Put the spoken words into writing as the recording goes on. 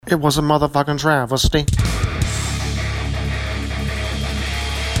It was a motherfucking travesty.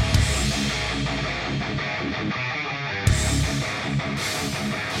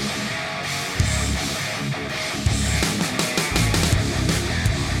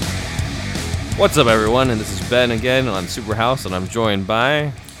 What's up, everyone? And this is Ben again on Superhouse, and I'm joined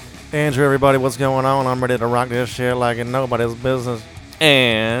by Andrew, everybody, what's going on? I'm ready to rock this shit like it's nobody's business.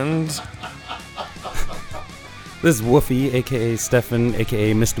 and This is Woofy, a.k.a. Stefan,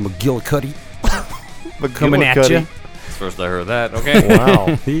 a.k.a. Mr. McGillicuddy, coming at you. That's first I heard that. Okay.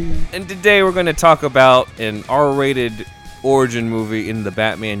 Wow. And today we're going to talk about an R-rated origin movie in the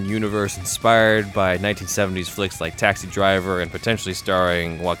Batman universe inspired by 1970s flicks like Taxi Driver and potentially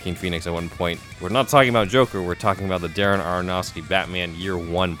starring Joaquin Phoenix at one point. We're not talking about Joker, we're talking about the Darren Aronofsky Batman Year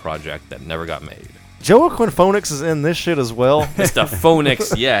One project that never got made. Joaquin Phoenix is in this shit as well. Mr.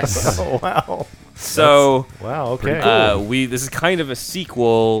 Phoenix, yes. Oh, wow. So, Wow, okay. this is kind of a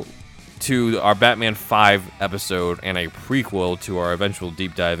sequel to our Batman 5 episode and a prequel to our eventual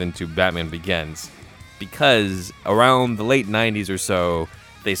deep dive into Batman Begins. Because around the late 90s or so,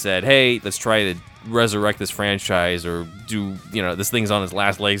 they said, hey, let's try to resurrect this franchise or do, this thing's on its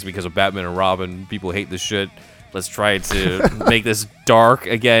last legs because of Batman and Robin. People hate this shit. Let's try to make this dark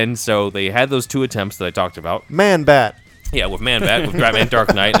again. So they had those two attempts that I talked about. Man-Bat. Yeah, with Man-Bat, with Batman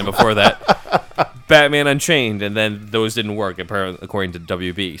Dark Knight, and before that, Batman Unchained, and then those didn't work, apparently, according to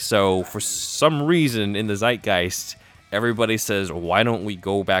WB. So for some reason in the zeitgeist, everybody says, why don't we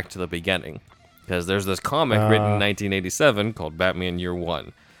go back to the beginning? Because there's this comic written in 1987 called Batman Year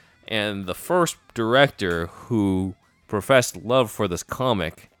One. And the first director who professed love for this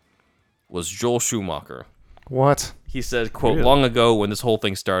comic was Joel Schumacher. What? He said, quote, long ago when this whole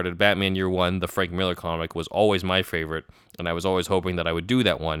thing started, Batman Year One, the Frank Miller comic, was always my favorite, and I was always hoping that I would do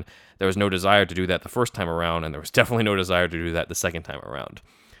that one. There was no desire to do that the first time around, and there was definitely no desire to do that the second time around.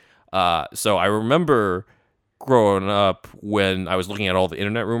 So I remember growing up when I was looking at all the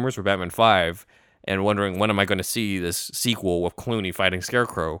internet rumors for Batman 5 and wondering, when am I going to see this sequel with Clooney fighting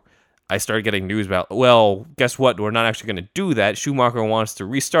Scarecrow? I started getting news about, well, guess what? We're not actually going to do that. Schumacher wants to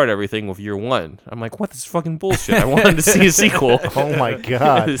restart everything with Year One. I'm like, what? This is fucking bullshit. I wanted to see a sequel. Oh, my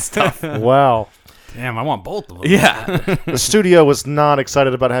God. It's tough. Wow. Damn, I want both of them. Yeah. The studio was not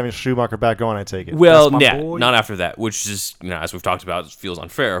excited about having Schumacher back on, I take it. Well, That's my yeah, boy. not after that, which is, as we've talked about, feels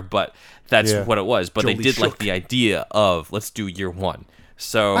unfair, but that's Yeah. what it was. But they Jolie did like shook. the idea of, let's do Year One.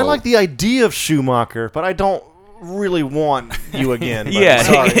 So I like the idea of Schumacher, but I don't really want you again. but Yeah,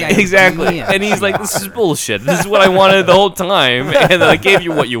 sorry. exactly. Yeah. And he's like, this is bullshit. This is what I wanted the whole time. And then I gave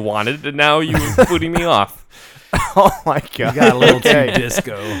you what you wanted, and now you're putting me off. Oh, my God. You got a little too Okay.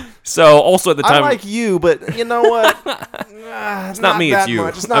 disco. So also at the I time, like you, but you know what? it's not me, it's you.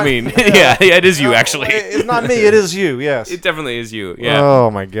 It's not, I mean, yeah, it is you, actually. It's not me, it is you, yes. It definitely is you, yeah. Oh,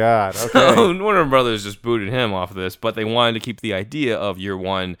 my God. Okay. Warner Brothers just booted him off of this, but they wanted to keep the idea of Year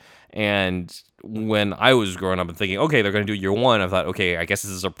One. And when I was growing up and thinking, okay, they're going to do Year One, I thought, okay, I guess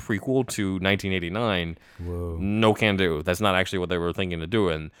this is a prequel to 1989. Whoa. No can do. That's not actually what they were thinking of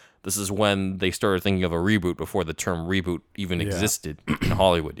doing. This is when they started thinking of a reboot before the term reboot even existed in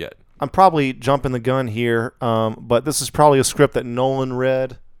Hollywood yet. I'm probably jumping the gun here, but this is probably a script that Nolan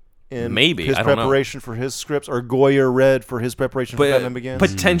read in Maybe, his I don't know. preparation for his scripts, or Goyer read for his preparation for Batman Begins.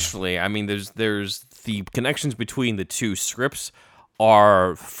 Potentially. I mean, there's the connections between the two scripts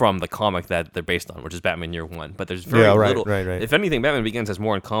are from the comic that they're based on, which is Batman Year One. But there's very little. Right. If anything, Batman Begins has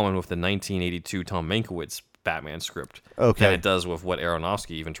more in common with the 1982 Tom Mankiewicz Batman script than it does with what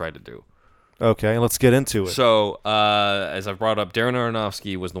Aronofsky even tried to do. Okay, let's get into it. So, as I brought up, Darren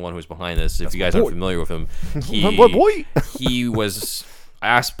Aronofsky was the one who was behind this. If you guys aren't familiar with him, What boy? he was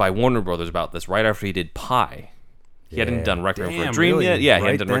asked by Warner Brothers about this right after he did Pi. He hadn't done Requiem for a Damn, Dream really? yet. Yeah, he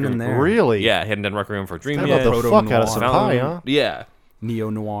Right hadn't done then Requiem. and there. Really? Yeah, he hadn't done Requiem for a Dream How yet. about the fuck out of Proto-noir. some pie, huh? Yeah.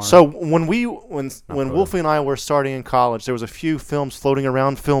 Neo-noir. So when Wolfie and I were starting in college, there was a few films floating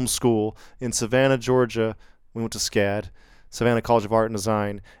around film school in Savannah, Georgia. We went to SCAD, Savannah College of Art and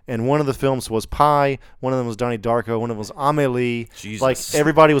Design, and one of the films was Pi, one of them was Donnie Darko, one of them was Amelie. Jesus. Like,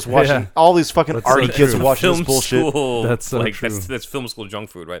 everybody was watching, Yeah. all these fucking That's arty so kids true. were watching this Film bullshit. school, That's so like, true. That's film school junk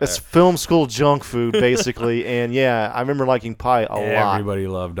food right That's there. film school junk food, basically. And yeah, I remember liking Pi a lot. Everybody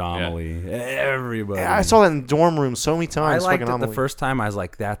loved Amelie. Everybody. Yeah, I saw that in dorm rooms so many I times. liked it fucking the Amelie. first time. I was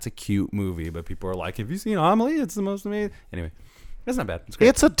like, that's a cute movie. But people are like, have you seen Amelie? It's the most amazing. Anyway, it's not bad. It's great.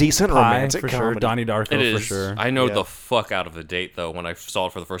 It's a decent Pie, romantic for sure. comedy. Donnie Darko It is. for sure. I know Yeah. the fuck out of the date though when I saw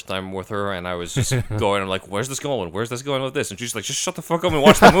it for the first time with her, and I was just going. I'm like, "Where's this going? Where's this going with this?" And she's like, "Just shut the fuck up and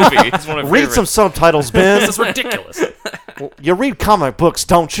watch the movie." It's one of my Read favorites. some subtitles, Ben. This is ridiculous. You read comic books,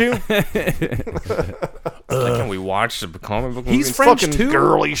 don't you? Like, can we watch a comic book movie? He's French Fucking too.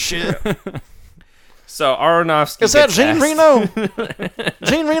 girly shit. So Aronofsky Is that gets Jean asked- Reno?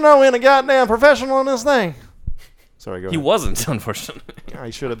 Jean Reno ain't a goddamn professional in this thing. Sorry, go He ahead. wasn't, unfortunately. Yeah,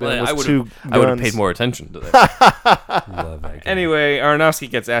 he should have been with I two would have guns. paid more attention to that. Love that. Guy. Anyway, Aronofsky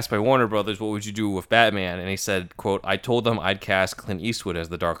gets asked by Warner Brothers, what would you do with Batman? And he said, quote, I told them I'd cast Clint Eastwood as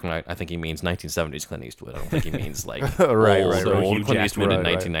the Dark Knight. I think he means 1970s Clint Eastwood. I don't think he means like Right, old, right, right. old Hugh Clint Jackman. Eastwood in Right,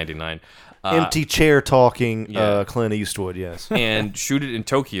 right. 1999. Empty chair talking yeah. Clint Eastwood, yes. And shoot it in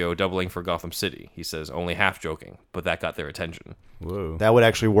Tokyo, doubling for Gotham City. He says, only half joking, but that got their attention. Whoa. That would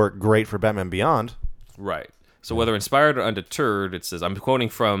actually work great for Batman Beyond. Right. So whether inspired or undeterred, it says, I'm quoting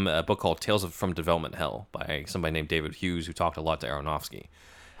from a book called Tales from Development Hell by somebody named David Hughes, who talked a lot to Aronofsky.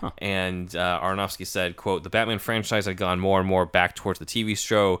 And Aronofsky said, quote, the Batman franchise had gone more and more back towards the TV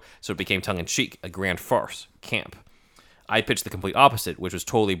show, so it became tongue-in-cheek, a grand farce, camp. I pitched the complete opposite, which was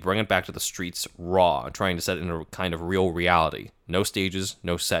totally bring it back to the streets raw, trying to set it in a kind of real reality. No stages,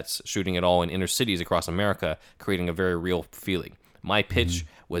 no sets, shooting it all in inner cities across America, creating a very real feeling. My pitch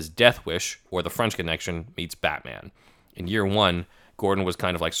was Death Wish, or The French Connection meets Batman. In year one, Gordon was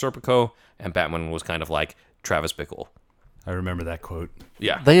kind of like Serpico, and Batman was kind of like Travis Bickle. I remember that quote.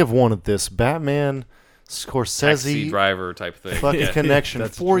 Yeah. They have wanted this Batman Taxi Scorsese driver type thing. fucking Yeah. connection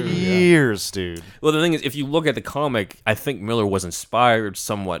That's for true, yeah. years, dude. Well, the thing is, if you look at the comic, I think Miller was inspired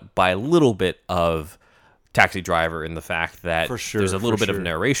somewhat by a little bit of Taxi Driver in the fact that For sure, there's a little for bit of sure.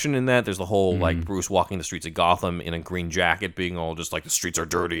 narration in that. There's the whole, like, Bruce walking the streets of Gotham in a green jacket being all just like, the streets are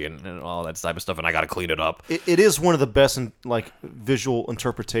dirty and all that type of stuff, and I got to clean it up. It is one of the best visual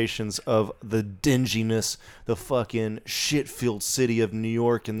interpretations of the dinginess, the fucking shit-filled city of New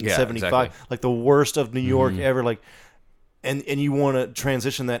York in Yeah, '75, exactly. like the worst of New York ever. Like, and you want to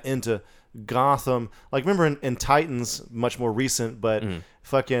transition that into Gotham. Like, remember in Titans, much more recent, but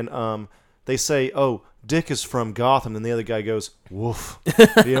fucking they say, "Oh, Dick is from Gotham," and the other guy goes, "Woof."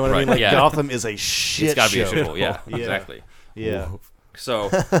 You know what I Right, mean? Like yeah. Gotham is a shit It's got to be a show. shithole. Yeah, Yeah. exactly. Yeah. So,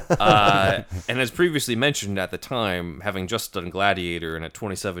 and as previously mentioned at the time, having just done Gladiator and at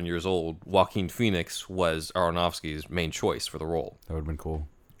 27 years old, Joaquin Phoenix was Aronofsky's main choice for the role. That would have been cool.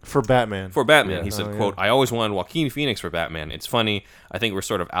 For Batman. For Batman, Yeah. he said, Oh, yeah. quote, I always wanted Joaquin Phoenix for Batman. It's funny. I think we're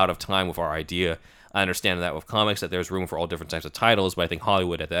sort of out of time with our idea. I understand that with comics that there's room for all different types of titles, but I think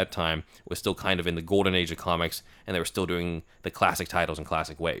Hollywood at that time was still kind of in the golden age of comics, and they were still doing the classic titles in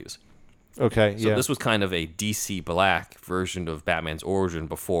classic ways. Okay, So yeah. this was kind of a DC Black version of Batman's origin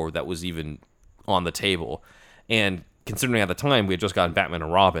before that was even on the table. And considering at the time we had just gotten Batman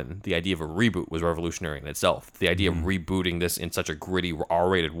and Robin, the idea of a reboot was revolutionary in itself. The idea of rebooting this in such a gritty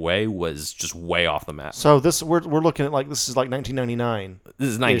R-rated way was just way off the map. So this we're looking at this is like 1999 This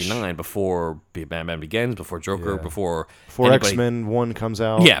is 99 before Batman Begins, before Joker, Yeah. before before X-Men 1 comes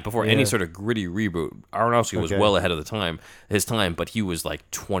out. Yeah, before any Yeah. sort of gritty reboot. Aronofsky was Okay. well ahead of his time, but he was like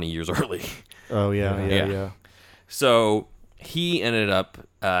 20 years early. Oh yeah, Yeah. yeah. So he ended up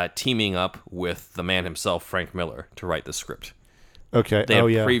teaming up with the man himself, Frank Miller, to write the script. Okay. They had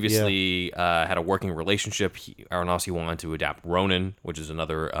yeah. previously had a working relationship. Aronofsky wanted to adapt Ronin, which is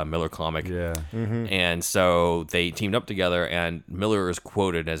another Miller comic. Yeah. And so they teamed up together, and Miller is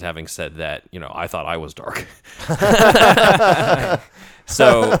quoted as having said that, I thought I was dark.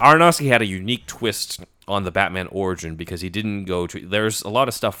 So Aronofsky had a unique twist on the Batman origin because he didn't go to... There's a lot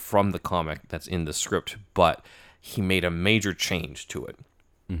of stuff from the comic that's in the script, but he made a major change to it,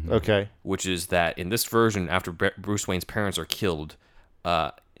 Okay. which is that in this version, after Bruce Wayne's parents are killed,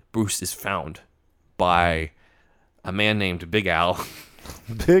 Bruce is found by a man named Big Al.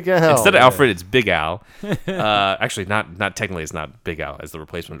 Big Al. Instead of Alfred, it's Big Al. Actually, not technically, it's not Big Al as the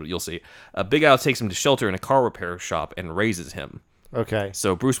replacement, but you'll see. Big Al takes him to shelter in a car repair shop and raises him. Okay.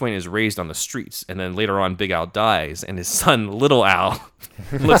 So Bruce Wayne is raised on the streets, and then later on, Big Al dies, and his son, Little Al,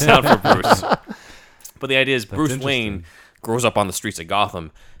 looks out for Bruce. But the idea is Bruce Wayne grows up on the streets of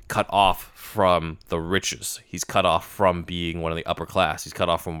Gotham, cut off from the riches. He's cut off from being one of the upper class. He's cut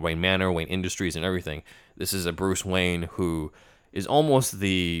off from Wayne Manor, Wayne Industries, and everything. This is a Bruce Wayne who is almost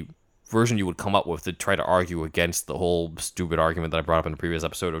the version you would come up with to try to argue against the whole stupid argument that I brought up in the previous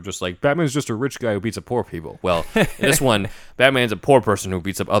episode of just like, Batman's just a rich guy who beats up poor people. Well, in this one, Batman's a poor person who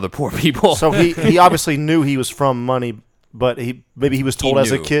beats up other poor people. So he obviously knew he was from money, but maybe he was told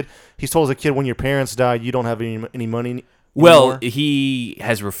as a knew. kid. He's told as a kid, when your parents die, you don't have any money. Well, anymore? he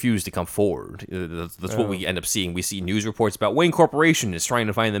has refused to come forward. That's what we end up seeing. We see news reports about Wayne Corporation is trying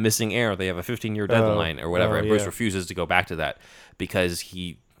to find the missing heir. They have a 15-year deadline or whatever, and Bruce yeah. refuses to go back to that because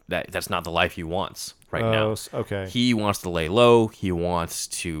that's not the life he wants right now. Okay. He wants to lay low. He wants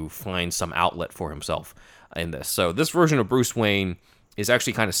to find some outlet for himself in this. So this version of Bruce Wayne is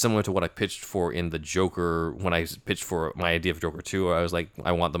actually kind of similar to what I pitched for in the Joker when I pitched for my idea of Joker 2. I was like,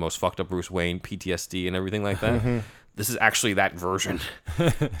 I want the most fucked up Bruce Wayne, PTSD, and everything like that. This is actually that version.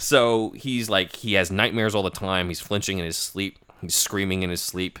 So he's like, he has nightmares all the time. He's flinching in his sleep. He's screaming in his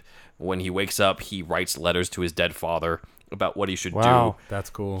sleep. When he wakes up, he writes letters to his dead father about what he should do. That's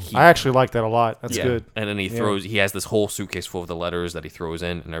cool. I actually like that a lot. That's good. And then he has this whole suitcase full of the letters that he throws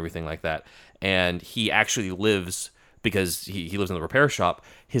in and everything like that. And he actually lives, because he lives in the repair shop,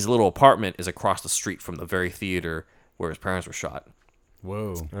 his little apartment is across the street from the very theater where his parents were shot.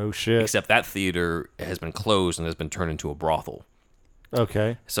 Whoa. Oh shit. Except that theater has been closed and has been turned into a brothel.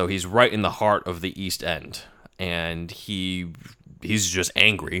 Okay. So he's right in the heart of the East End. And he's just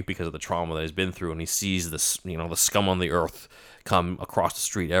angry because of the trauma that he's been through, and he sees this, the scum on the earth come across the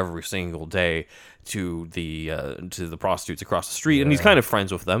street every single day to the prostitutes across the street, and he's kind of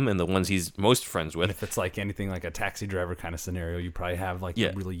friends with them, and the ones he's most friends with. And if it's like anything like a Taxi Driver kind of scenario, you probably have like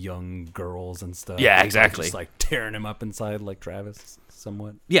the really young girls and stuff. Yeah, exactly. Just like tearing him up inside, like Travis,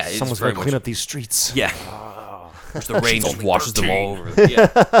 somewhat. Yeah, Someone's got to clean up these streets. Yeah. Which the rain just washes them all over.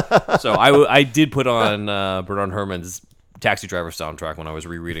 Yeah. So I did put on Bernard Herrmann's Taxi Driver soundtrack when I was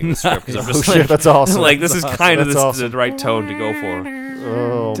rereading the script, because I'm just shit, that's awesome. Like, this is kind of That's the right tone to go for.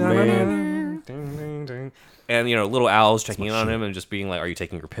 Oh man. And little Al's checking in on him and just being like, "Are you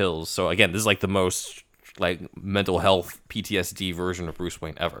taking your pills?" So again, this is like the most like mental health PTSD version of Bruce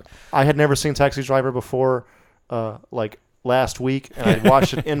Wayne ever. I had never seen Taxi Driver before, like last week, and I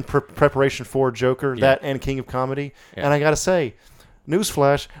watched it in preparation for Joker, that and King of Comedy, and I gotta say,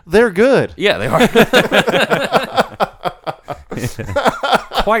 newsflash, they're good. Yeah, they are.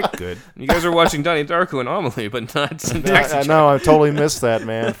 Quite good. You guys are watching Donnie Darko and Amelie, but not Taxi Driver. I know, I totally missed that,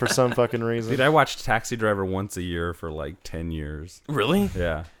 man, for some fucking reason. Dude, I watched Taxi Driver once a year for like 10 years. Really?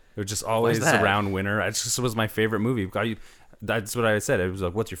 Yeah. It was just always that? around winter. It just was my favorite movie. That's what I said. It was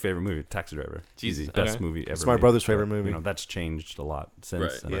like, what's your favorite movie? Taxi Driver. Jesus, Easy. Best okay. movie ever. It's my made. brother's favorite But, movie. that's changed a lot since.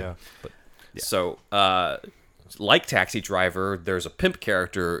 Right. and Yeah. But So, like Taxi Driver, there's a pimp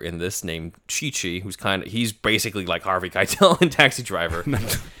character in this named Chi-Chi, he's basically like Harvey Keitel in Taxi Driver.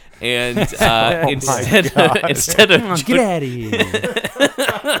 And instead of get out of here.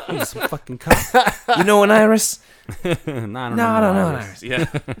 He's some fucking cop. you know an Iris? No, Iris. Yeah.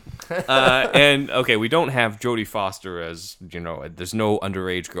 And okay, we don't have Jodie Foster as there's no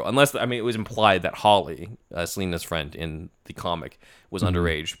underage girl, unless it was implied that Holly, Selena's friend in the comic, was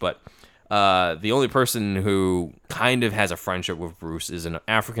underage, but. The only person who kind of has a friendship with Bruce is an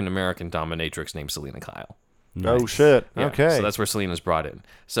African-American dominatrix named Selena Kyle. Oh, shit. Yeah, Okay. So that's where Selena's brought in.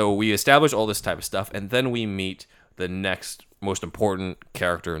 So we establish all this type of stuff, and then we meet the next most important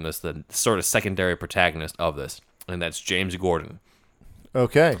character in this, the sort of secondary protagonist of this, and that's James Gordon.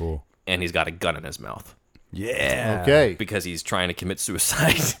 Okay. Cool. And he's got a gun in his mouth. Yeah. Okay. Because he's trying to commit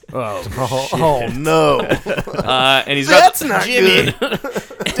suicide. Oh, no. And he's That's got not good.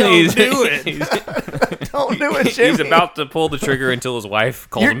 Don't do it. Don't do it, Jimmy. He's about to pull the trigger until his wife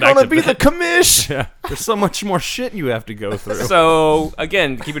calls You're him back going to to be the bed. commish. Yeah. There's so much more shit you have to go through. So,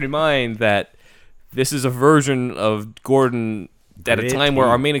 again, keeping in mind that this is a version of Gordon at a time where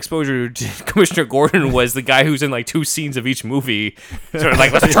our main exposure to Commissioner Gordon was the guy who's in like 2 scenes of each movie. Sort of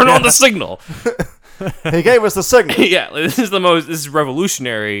like, let's turn on the signal. He gave us the signal. Yeah, this is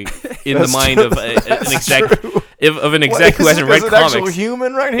revolutionary in the mind of an exec of an exec who hasn't read Is it actual comics.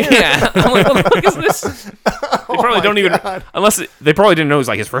 human right here? Yeah, I'm like, what the fuck is this? They probably don't even, unless they probably didn't know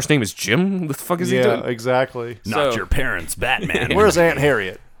his first name is Jim. What the fuck is he doing? Yeah, exactly. Not So- your parents, Batman. Where's Aunt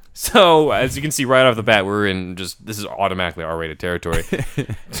Harriet? So, as you can see right off the bat, we're in this is automatically R-rated territory.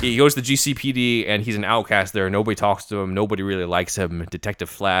 He goes to GCPD, and he's an outcast there. Nobody talks to him. Nobody really likes him. Detective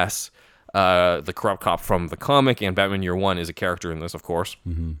Flass, the corrupt cop from the comic, and Batman Year One is a character in this, of course.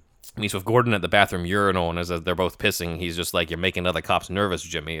 Mm-hmm. And he's with Gordon at the bathroom urinal, and as they're both pissing, he's just like, "You're making other cops nervous,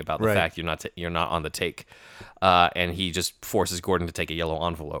 Jimmy, about the fact you're not on the take." And he just forces Gordon to take a yellow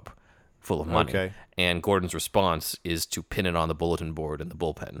envelope full of money. Okay. And Gordon's response is to pin it on the bulletin board in the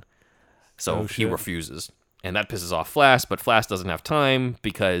bullpen. So he refuses. And that pisses off Flash, but Flash doesn't have time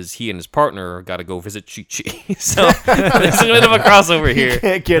because he and his partner got to go visit Chi-Chi. So there's a bit of a crossover here.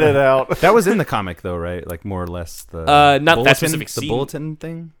 Can't get it out. That was in the comic, though, right? Like, more or less the Not that bulletin- specific the scene. bulletin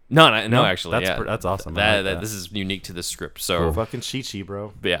thing? No, No? actually, That's awesome. I like that. This is unique to this script. So, Fucking Chi-Chi,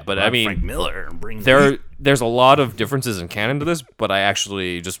 bro. yeah, but I mean, Frank Miller. Bring there's a lot of differences in canon to this, but I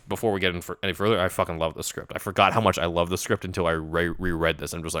actually, just before we get any further, I fucking love the script. I forgot how much I love the script until I reread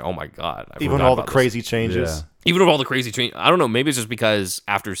this. I'm just like, oh my God. I Even forgot all the about this. crazy changes. Yeah. Even with all the crazy change, I don't know. Maybe it's just because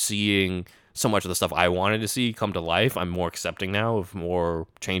after seeing so much of the stuff I wanted to see come to life, I'm more accepting now of more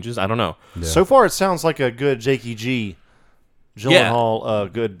changes. I don't know. So far, it sounds like a good Jakey G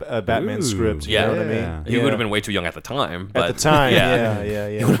Gyllenhaal, good Batman Ooh, script. You yeah. know what I mean? Yeah. He would have been way too young at the time. But At the time, yeah.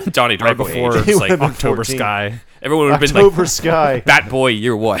 yeah. Donnie Right Darko before age. He it's would like have been October 14. Sky. Everyone would have been October like, Sky. Bat Boy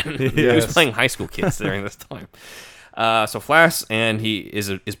Year One. He was Yes. playing high school kids during this time. So Flash, and he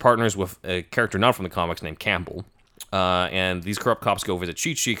is partners with a character not from the comics named Campbell. And these corrupt cops go visit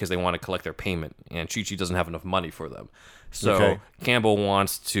Chi-Chi because they want to collect their payment, and Chi-Chi doesn't have enough money for them. So Okay. Campbell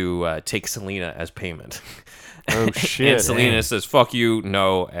wants to take Selina as payment. Oh shit! And Selina says, "Fuck you,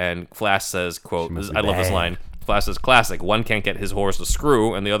 no." And Flash says, "Quote: must be I love this bad. line." Flash says, "Classic. One can't get his horse to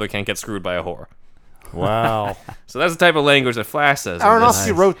screw, and the other can't get screwed by a whore." Wow. So that's the type of language that Flash says. in Aronofsky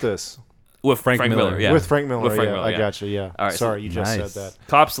this. wrote this with Frank Miller. Yeah, with Frank Miller. With Frank yeah, Miller, I got you. Yeah. All right, Sorry, so- you just Nice. said that.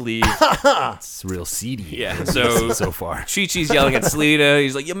 Cops leave. It's real seedy. Yeah, so so far. Chi-Chi's yelling at Selena.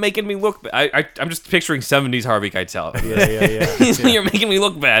 He's like, "You're making me look bad." I'm just picturing 70s Harvey Keitel. Yeah. He's like, "You're making me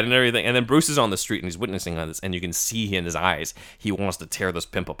look bad," and everything. And then Bruce is on the street and he's witnessing on this, and you can see in his eyes he wants to tear this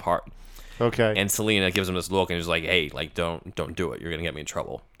pimp apart. Okay. And Selena gives him this look and he's like, "Hey, like, don't do it. You're gonna get me in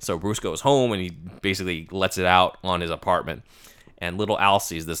trouble." So Bruce goes home and he basically lets it out on his apartment. And little Al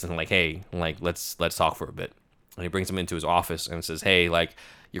sees this and like, "Hey, like, let's talk for a bit." And he brings him into his office and says, "Hey, like,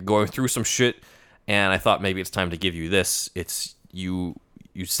 you're going through some shit, and I thought maybe it's time to give you this. It's you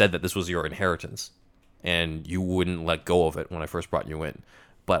said that this was your inheritance, and you wouldn't let go of it when I first brought you in.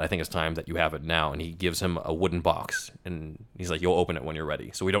 But I think it's time that you have it now." And he gives him a wooden box, and he's like, "You'll open it when you're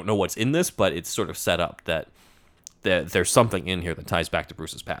ready." So we don't know what's in this, but it's sort of set up that there's something in here that ties back to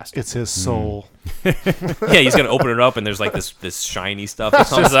Bruce's past. It's his soul. Yeah, he's gonna open it up, and there's like this shiny stuff that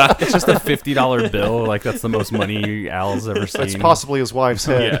comes out. It's just a $50 bill. Like that's the most money Al's ever seen. It's possibly his wife's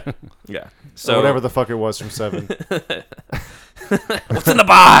head. Yeah, yeah. Or So whatever the fuck it was from Seven. what's in the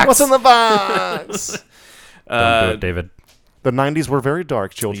box? What's in the box? Don't do it, David. The 90s were very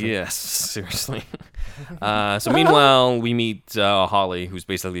dark, children. Yes, seriously. So meanwhile, we meet Holly, who's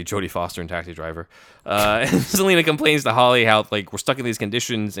basically Jodie Foster and Taxi Driver. And Selena complains to Holly how like we're stuck in these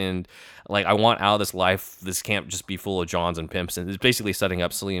conditions, and like I want out of this life. This can't just be full of Johns and pimps. And it's basically setting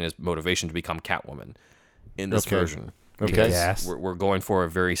up Selena's motivation to become Catwoman in this Okay. version. Okay. Because Yes. we're going for a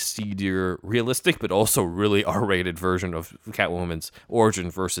very seedier, realistic, but also really R-rated version of Catwoman's origin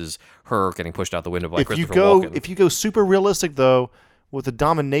versus her getting pushed out the window by If you Christopher go Walken. super realistic though, with the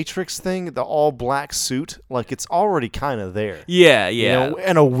dominatrix thing, the all black suit, like it's already kind of there. Yeah, You yeah. know,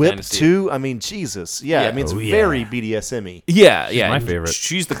 and a whip Kinda see it. too. I mean, Jesus. Yeah, Yeah. I mean it's Oh, yeah. very BDSM-y. Yeah, yeah. my and favorite.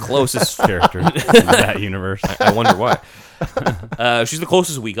 She's the closest. Character in that universe. I wonder why. She's the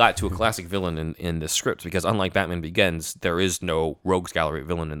closest we got to a classic villain in this script, because unlike Batman Begins, there is no rogues gallery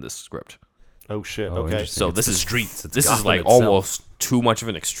villain in this script. Oh shit. Oh, Okay. interesting. So It's this the is streets. It's This is Gotham like itself. almost too much of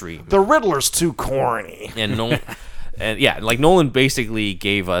an extreme. The Riddler's too corny. And like Nolan basically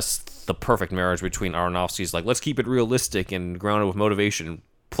gave us the perfect marriage between Aronofsky's like, let's keep it realistic and grounded with motivation,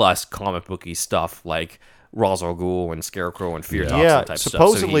 plus comic booky stuff like Ra's al Ghul and Scarecrow and Fear Thompson Yeah, type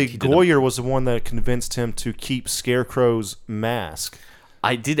supposedly stuff. So he did Goyer was the one that convinced him to keep Scarecrow's mask.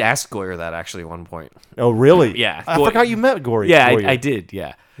 I did ask Goyer that actually at one point. Oh, really? Yeah, I forgot you met Goyer. Yeah, Goyer. I did.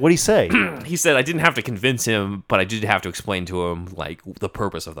 Yeah. What'd he say? He said I didn't have to convince him, but I did have to explain to him like the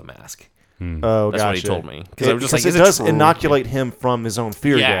purpose of the mask. Oh, That's what he gotcha. told me. Because I was just like, it is does true? inoculate him from his own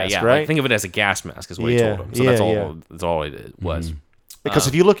fear Yeah, gas, yeah. right? Like, think of it as a gas mask, is what he Yeah, told him. So yeah, that's all. yeah. That's all it was. Because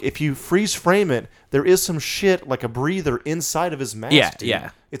if you freeze frame it, there is some shit like a breather inside of his mask. Yeah, dude. yeah.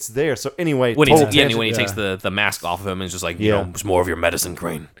 It's there. So anyway, When total he tangent. when he takes the mask off of him, and it's just like, you Yeah. know, it's more of your medicine,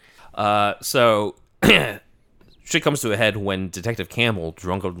 Crane. So shit comes to a head when Detective Campbell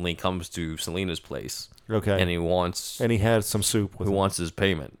drunkenly comes to Selena's place, Okay. and he wants had some soup with his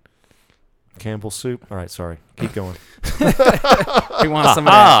payment. Campbell soup. All right, sorry. Keep going. He wants some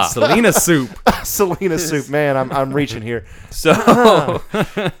of that Selena soup. Selena soup, man. I'm reaching here. So,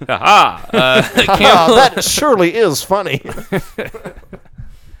 Campbell, That surely is funny.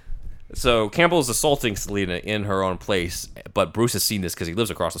 So Campbell's assaulting Selena in her own place, but Bruce has seen this because he lives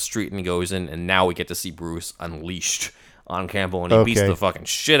across the street, and he goes in, and now we get to see Bruce unleashed on Campbell, and he beats Okay. the fucking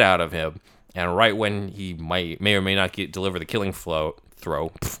shit out of him. And right when he may or may not deliver the killing flow,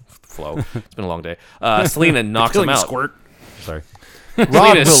 it's been a long day. Selena knocks him out. Squirt. Sorry. Rod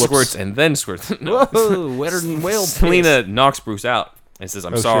Selena Phillips. squirts and then squirts. No. Whoa, wetter than whale piss. Selena knocks Bruce out and says,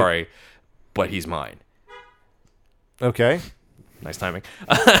 "I'm shit. sorry, but he's mine." Okay. Nice timing.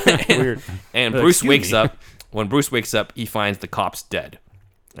 Weird. And Bruce excuse wakes me. up. When Bruce wakes up, he finds the cops dead,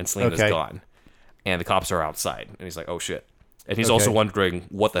 and Selena's Okay. gone, and the cops are outside. And he's like, "Oh shit!" And he's Okay. also wondering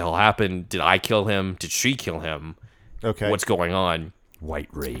what the hell happened. Did I kill him? Did she kill him? Okay. What's going on? White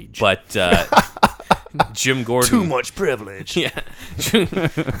rage. But Jim Gordon. Too much privilege. Yeah.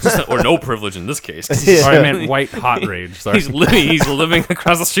 Or no privilege in this case. Yeah. Sorry, I meant white hot rage. Sorry. He's living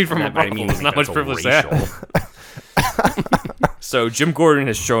across the street from a But I brothel. mean, There's not much that's privilege racial. there. So Jim Gordon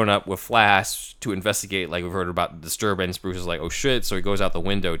has shown up with Flash to investigate. Like we've heard about the disturbance. Bruce is like, "Oh shit!" So he goes out the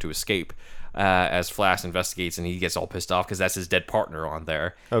window to escape. As Flash investigates, and he gets all pissed off because that's his dead partner on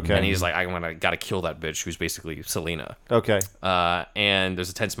there. Okay. And he's like, gotta kill that bitch who's basically Selena. Okay. And there's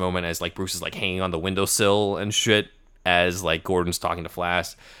a tense moment as like Bruce is like hanging on the windowsill and shit as like Gordon's talking to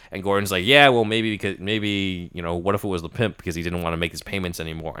Flash, and Gordon's like, yeah, well maybe what if it was the pimp because he didn't want to make his payments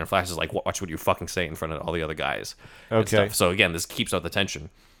anymore, and Flash is like, watch what you fucking say in front of all the other guys. and Okay. stuff. So again, this keeps up the tension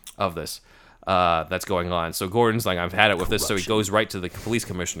of this that's going on. So Gordon's like, I've had it with this, so he goes right to the police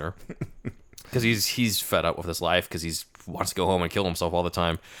commissioner. Because he's fed up with his life because he wants to go home and kill himself all the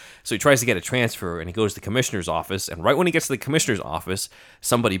time. So he tries to get a transfer, and he goes to the commissioner's office. And right when he gets to the commissioner's office,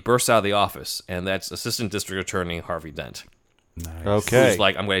 somebody bursts out of the office, and that's Assistant District Attorney Harvey Dent. Nice. Okay. Who's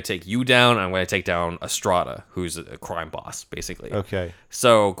like, I'm going to take you down, and I'm going to take down Estrada, who's a crime boss, basically. Okay.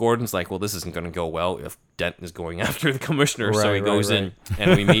 So Gordon's like, well, this isn't going to go well if Dent is going after the commissioner. So he Right, goes right, in,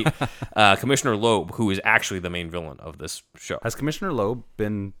 and we meet Commissioner Loeb, who is actually the main villain of this show. Has Commissioner Loeb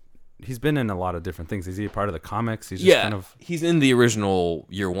been? He's been in a lot of different things. Is he a part of the comics? He's just kind of. He's in the original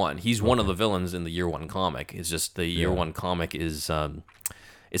Year One. He's one of the villains in the Year One comic. It's just the Year One comic is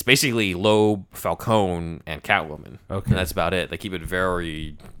it's basically Loeb, Falcone, and Catwoman. Okay. And that's about it. They keep it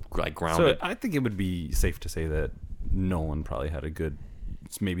very like So grounded. I think it would be safe to say that Nolan probably had a good,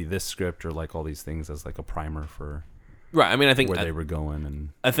 maybe this script or like all these things as like a primer for Right. I mean, I think where they were going and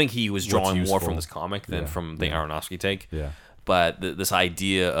I think he was what's drawing more useful. from this comic than Yeah. from the Aronofsky take. yeah. But this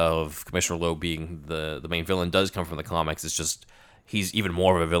idea of Commissioner Loeb being the main villain does come from the comics. It's just he's even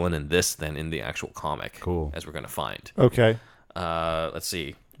more of a villain in this than in the actual comic. Cool. As we're going to find. Okay. Let's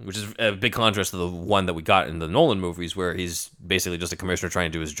see. Which is a big contrast to the one that we got in the Nolan movies, where he's basically just a commissioner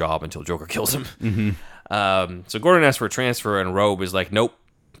trying to do his job until Joker kills him. So Gordon asks for a transfer, and Loeb is like, nope,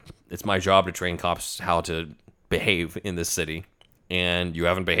 it's my job to train cops how to behave in this city, and you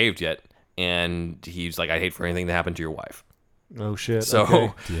haven't behaved yet. And he's like, I'd hate for anything to happen to your wife. Oh shit. So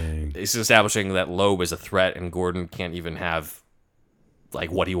okay. Dang. it's establishing that Loeb is a threat, and Gordon can't even have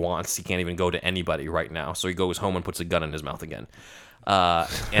like what he wants. He can't even go to anybody right now. So he goes home and puts a gun in his mouth again.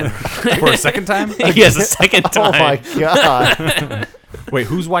 And For a second time? he has a second time. Oh my god. Wait,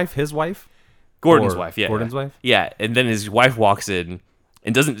 whose wife? His wife? Gordon's Or wife, yeah. Gordon's wife? Yeah, and then his wife walks in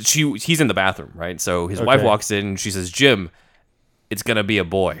and he's in the bathroom, right? So his wife Okay. walks in and she says, Jim, it's going to be a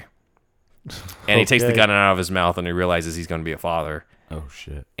boy. And he takes the Okay. gun out of his mouth and he realizes he's going to be a father. Oh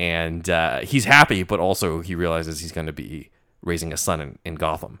shit. And he's happy, but also he realizes he's going to be raising a son in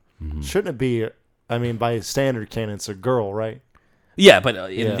Gotham. Shouldn't it be? I mean, by standard canon, it's a girl, right? Yeah, but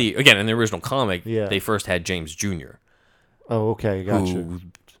Yeah. in the original comic, Yeah. they first had James Jr., Oh, okay, gotcha. who,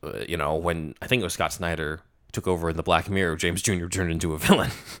 when I think it was Scott Snyder took over in the Black Mirror, James Jr. turned into a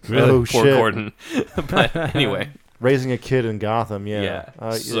villain. Oh Poor shit. Gordon. But anyway, Raising a kid in Gotham, yeah.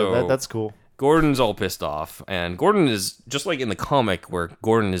 Yeah, so- that's cool. Gordon's all pissed off, and Gordon is just like in the comic where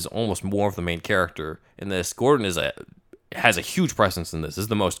Gordon is almost more of the main character. In this, Gordon has a huge presence in this. This is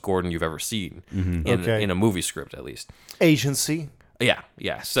the most Gordon you've ever seen Okay. in a movie script, at least. Agency.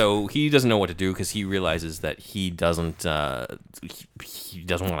 Yeah. So he doesn't know what to do because he realizes that he doesn't he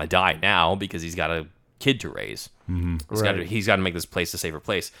doesn't want to die now because he's got a kid to raise. Right. He's got to make this place a safer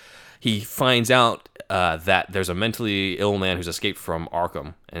place. He finds out that there's a mentally ill man who's escaped from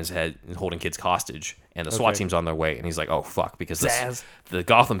Arkham and is holding kids hostage, and the SWAT Okay. team's on their way. And he's like, "Oh fuck!" Because Zaz. the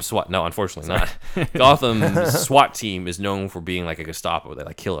Gotham SWAT. No, unfortunately not. Gotham SWAT team is known for being like a Gestapo. They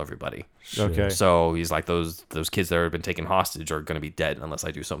like kill everybody. Okay. So he's like, those kids that have been taken hostage are going to be dead unless I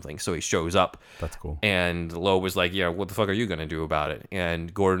do something. So he shows up, That's cool. and Loeb was like, yeah, what the fuck are you going to do about it?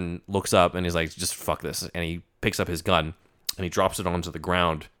 And Gordon looks up and he's like, just fuck this. And he picks up his gun and he drops it onto the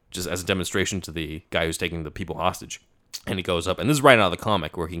ground just as a demonstration to the guy who's taking the people hostage. And he goes up, and this is right out of the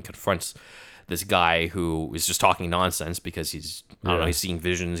comic where he confronts this guy who is just talking nonsense because he's, I don't know, he's seeing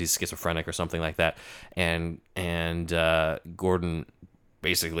visions, he's schizophrenic or something like that. And Gordon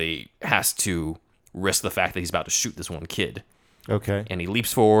basically has to risk the fact that he's about to shoot this one kid. Okay. And he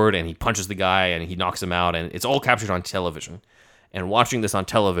leaps forward and he punches the guy and he knocks him out, and it's all captured on television. And watching this on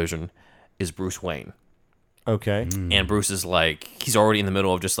television is Bruce Wayne. Okay. And Bruce is like, he's already in the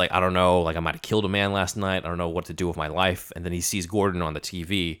middle of just like, I don't know, like I might have killed a man last night. I don't know what to do with my life. And then he sees Gordon on the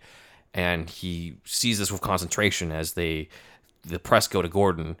TV, and he sees this with concentration as the press go to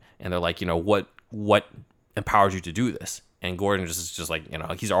Gordon, and they're like, what empowered you to do this? And Gordon just like,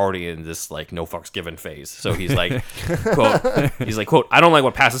 he's already in this like no fucks given phase. So he's like, quote, I don't like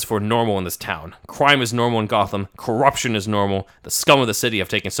what passes for normal in this town. Crime is normal in Gotham. Corruption is normal. The scum of the city have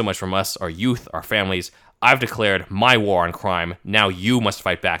taken so much from us, our youth, our families. I've declared my war on crime. Now you must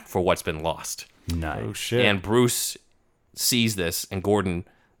fight back for what's been lost. Nice. Oh shit. And Bruce sees this, and Gordon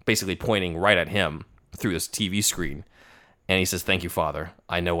basically pointing right at him through this TV screen. And he says, thank you, Father.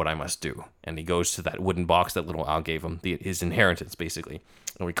 I know what I must do. And he goes to that wooden box that little Al gave him, his inheritance, basically.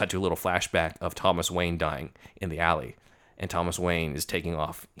 And we cut to a little flashback of Thomas Wayne dying in the alley. And Thomas Wayne is taking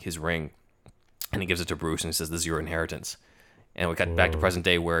off his ring. And he gives it to Bruce and he says, this is your inheritance. And we cut back to present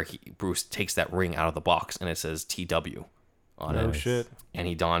day where Bruce takes that ring out of the box and it says TW on it. Oh shit. And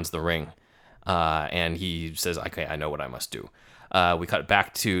he dons the ring. And he says, okay, I know what I must do. We cut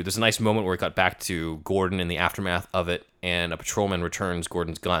back to, there's a nice moment where we cut back to Gordon in the aftermath of it, and a patrolman returns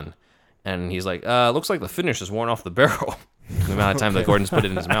Gordon's gun. And he's like, looks like the finish has worn off the barrel. The amount of time that Gordon's put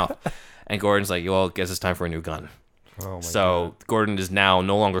it in his mouth. And Gordon's like, well, guess it's time for a new gun. Oh my So Gordon is now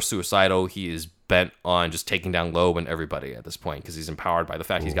no longer suicidal. He is bent on just taking down Loeb and everybody at this point because he's empowered by the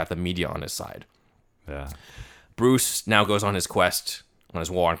fact he's got the media on his side. Yeah. Bruce now goes on his quest, on his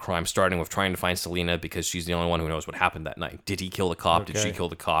war on crime, starting with trying to find Selena because she's the only one who knows what happened that night. Did he kill the cop? Did she Okay. kill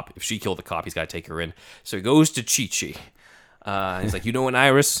the cop? If she killed the cop, he's got to take her in. So he goes to Chi-Chi. And he's like, you know an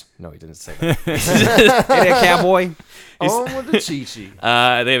Iris? No, he didn't say that. Hey there, cowboy. Oh, with the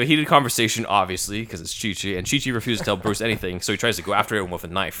Chi-Chi. They have a heated conversation, obviously, because it's Chi-Chi. And Chi-Chi refuses to tell Bruce anything, so he tries to go after him with a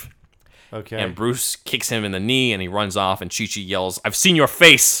knife. Okay. And Bruce kicks him in the knee, and he runs off, and Chi-Chi yells, I've seen your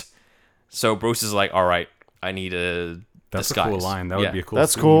face! So Bruce is like, all right, I need a That's disguise. a cool line. That would be a cool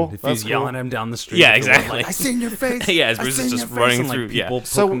That's scene. cool. If That's he's yelling cool. at him down the street. Yeah, with the one, exactly. Like, I seen your face. Yeah, as I Bruce is seen just your running face," and, like, through- yeah. people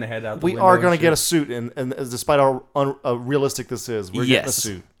So poking the head out the we window are and going to get a shit. suit, and despite how realistic this is, we're getting a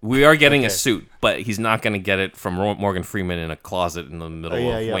suit. We are getting a Okay. suit, but he's not going to get it from Morgan Freeman in a closet in the middle of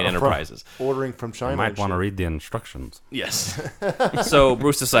Wayne From- Enterprises. Ordering from China. You might and want to shit. read the instructions. Yes. So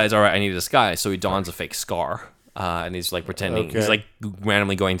Bruce decides, all right, I need a disguise. So he dons a fake scar. And he's like pretending, he's Okay. like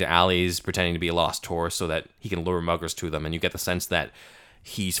randomly going to alleys, pretending to be a lost tourist so that he can lure muggers to them. And you get the sense that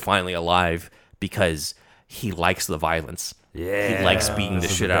he's finally alive because he likes the violence. Yeah, He likes beating the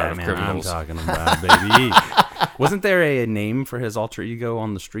this is shit out of Batman criminals. I'm talking about, baby. Wasn't there a name for his alter ego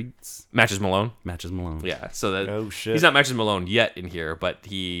on the streets? Matches Malone. Matches Malone. Yeah, so that Oh, shit. he's not Matches Malone yet in here, but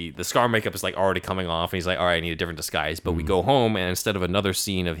the scar makeup is like already coming off, and he's like, all right, I need a different disguise. But we go home, and instead of another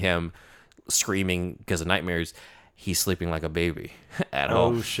scene of him screaming because of nightmares, he's sleeping like a baby at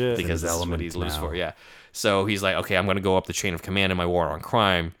Oh, home. shit. Because His this is what element he's lives now. for. Yeah. So he's like, okay, I'm gonna go up the chain of command in my war on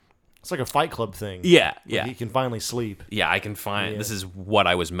crime. It's like a Fight Club thing. Yeah, Where yeah. He can finally sleep. Yeah, I can find this is what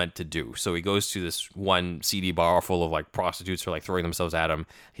I was meant to do. So he goes to this one seedy bar full of like prostitutes who are like throwing themselves at him.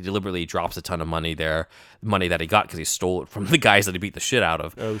 He deliberately drops a ton of money there, money that he got because he stole it from the guys that he beat the shit out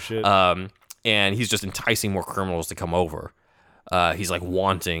of. Oh, shit. And he's just enticing more criminals to come over. He's like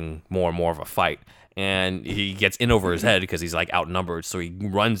wanting more and more of a fight. And he gets in over his head because he's like outnumbered. So he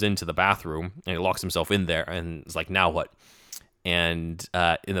runs into the bathroom and he locks himself in there and is like, now what? And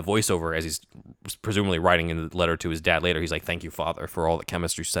in the voiceover, as he's presumably writing in the letter to his dad later, he's like, thank you, Father, for all the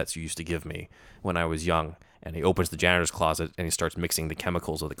chemistry sets you used to give me when I was young. And he opens the janitor's closet and he starts mixing the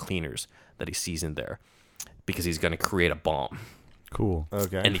chemicals of the cleaners that he sees in there because he's going to create a bomb. Cool.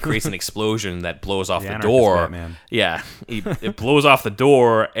 Okay. And he creates an explosion that blows off The the anarchist door. Batman. Yeah, it blows off the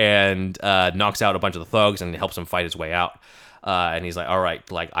door and knocks out a bunch of the thugs and helps him fight his way out. And he's like, all right,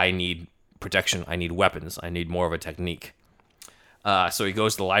 like I need protection. I need weapons. I need more of a technique. So he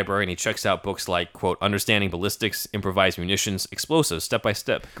goes to the library and he checks out books like, quote, Understanding Ballistics, Improvised Munitions, Explosives, Step by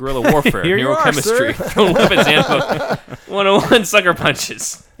Step, Guerrilla Warfare, Here you are, Neurochemistry, sir. Drone Weapons Handbook, 101 Sucker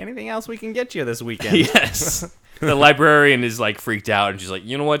Punches. Anything else we can get you this weekend? Yes. The librarian is like freaked out and she's like,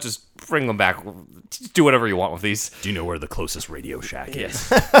 you know what? Just bring them back. Just do whatever you want with these. Do you know where the closest Radio Shack is?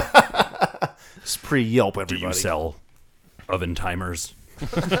 Yes. It's pre-Yelp, Do everybody. you sell oven timers?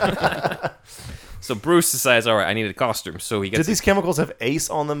 So Bruce decides, all right, I need a costume. So he Did gets. these chemicals have Ace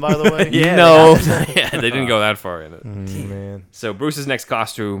on them, by the way? Yeah. No, yeah, they didn't go that far in it. Man. So Bruce's next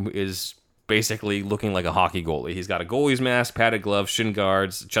costume is basically looking like a hockey goalie. He's got a goalie's mask, padded gloves, shin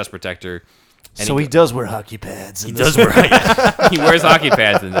guards, chest protector. And So he does wear hockey pads. he does wear he wears hockey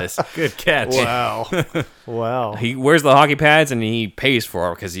pads in this. Good catch. Wow. Wow. He wears the hockey pads and he pays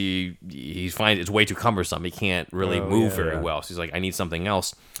for it because he finds it's way too cumbersome. He can't really move very well. So he's like, I need something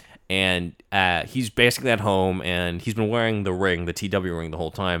else. And he's basically at home and he's been wearing the ring, the TW ring, the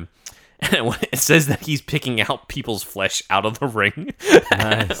whole time. And it says that he's picking out people's flesh out of the ring.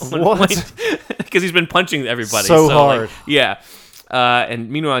 Nice. What? Because he's been punching everybody So like, hard. yeah. And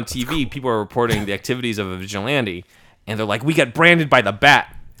meanwhile on TV, people are reporting the activities of a vigilante. and they're like, we got branded by the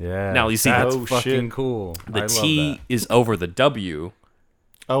bat. Yeah. Now you see that's Oh, fucking shit. cool. I the love T that. is over the W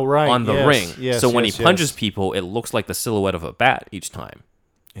Oh, right. on the yes, ring. Yes, So when yes, he punches yes. people, it looks like the silhouette of a bat each time.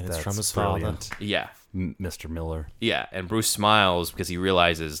 And it's That's from his brilliant. father. Yeah. Mr. Miller. Yeah, and Bruce smiles because he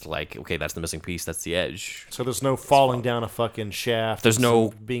realizes, like, okay, that's the missing piece. That's the edge. So there's no falling down a fucking shaft. There's and no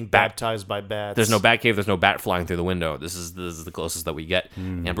some being bat- baptized by bats. There's no bat cave. There's no bat flying through the window. This is the closest that we get.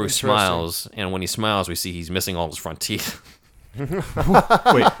 And Bruce Interesting. smiles, and when he smiles, we see he's missing all his front teeth.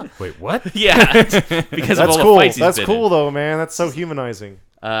 Wait, what? Yeah, because of That's all the cool. fights he's That's been cool, though, man. That's so humanizing.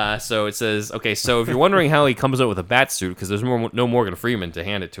 So it says, okay, so if you're wondering how he comes out with a bat suit, because there's no Morgan Freeman to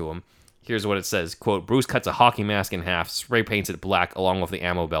hand it to him, here's what it says. Quote, Bruce cuts a hockey mask in half, spray paints it black along with the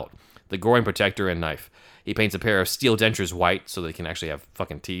ammo belt, the groin protector, and knife. He paints a pair of steel dentures white so they can actually have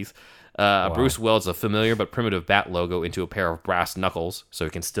fucking teeth. Bruce welds a familiar but primitive bat logo into a pair of brass knuckles so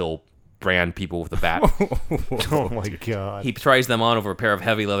he can still brand people with the bat. Oh, my God. He tries them on over a pair of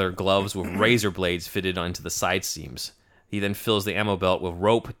heavy leather gloves with razor blades fitted onto the side seams. He then fills the ammo belt with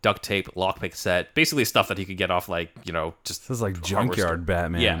rope, duct tape, lockpick set, basically stuff that he could get off, like, just... This is like hardware store. Junkyard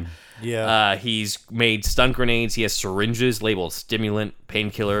Batman. Yeah. Yeah. He's made stun grenades. He has syringes labeled stimulant,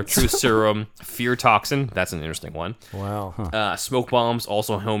 painkiller, truth serum, fear toxin. That's an interesting one. Wow. Smoke bombs,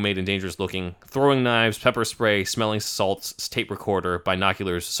 also homemade and dangerous looking. Throwing knives, pepper spray, smelling salts, tape recorder,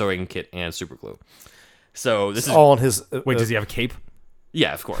 binoculars, sewing kit, and super glue. So this is All in his... Wait, does he have a cape?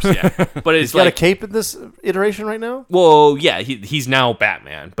 yeah, of course, yeah. But it's He's got a like cape in this iteration right now? well, yeah, he's now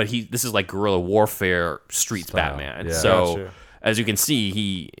Batman, but this is like guerrilla warfare streets Style, Batman. yeah. So Gotcha. as you can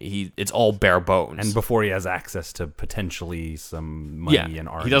see, it's all bare bones. And before he has access to potentially some money yeah, and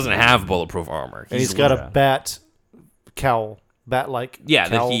armor. he doesn't have bulletproof armor. And he's got yeah. a bat cowl. Bat-like yeah,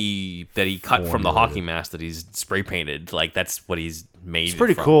 cowl. that he cut from the Formulated. hockey mask that he's spray painted. Like that's what he's made. It's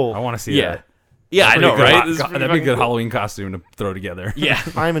pretty from. cool. I want to see Yeah, that. yeah, I Pretty know, good right? ho- This is pretty That'd be a fucking good cool. Halloween costume to throw together. Yeah.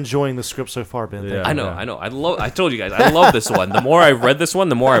 I'm enjoying the script so far, Ben. Yeah. I know. I told you guys, I love this one. The more I've read this one,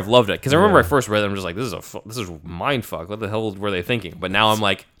 the more I've loved it. Because I remember I first read it, I'm just like, this is mind fuck. What the hell were they thinking? But now I'm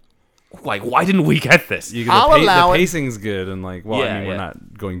like, why didn't we get this? I'll allow the it. pacing's good, and like, well, I Yeah, mean, we're yeah.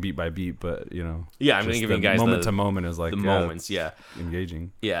 not going beat by beat, but Yeah, I'm gonna just give the you guys moment the- to moment is like the yeah, moments. Yeah. it's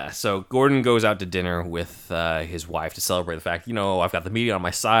engaging. Yeah, so Gordon goes out to dinner with his wife to celebrate the fact, I've got the media on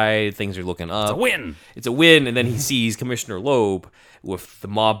my side, things are looking up. It's a win. It's a win, and then he sees Commissioner Loeb with the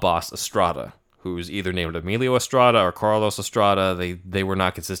mob boss Estrada, who's either named Emilio Estrada or Carlos Estrada. They were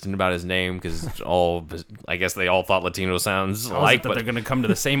not consistent about his name because I guess they all thought Latino sounds How is alike. it that But they're going to come to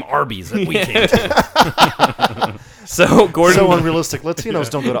the same Arby's that we came to? so Gordon, So unrealistic.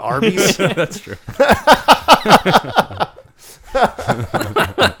 Latinos don't go to Arby's. That's true.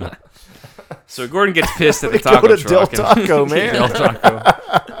 so Gordon gets pissed at the Go taco to Del truck. Taco, man. Del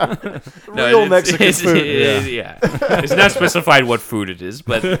Taco. Real Mexican food. Yeah. It's not specified what food it is,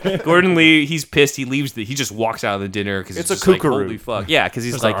 but Gordon Lee, he's pissed. He leaves. He just walks out of the dinner because It's it's a just like, kookaroo. holy fuck. Yeah, because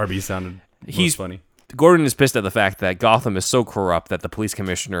he's That's like, how Arby's sounded. he's- He's funny. Gordon is pissed at the fact that Gotham is so corrupt that the police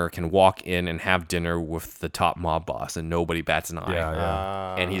commissioner can walk in and have dinner with the top mob boss and nobody bats an eye.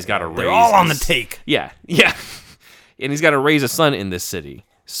 Yeah. And he's got to raise. They're all on the his- take. Yeah, yeah. And he's got to raise a son in this city.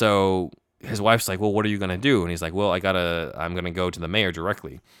 So his wife's like, "Well, what are you gonna do?" And he's like, "Well, I'm gonna go to the mayor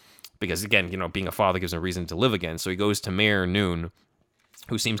directly, because again, being a father gives him a reason to live again." So he goes to Mayor Noon,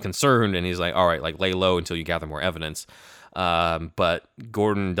 who seems concerned, and he's like, "All right, like lay low until you gather more evidence." But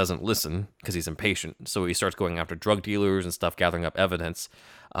Gordon doesn't listen because he's impatient. So he starts going after drug dealers and stuff, gathering up evidence.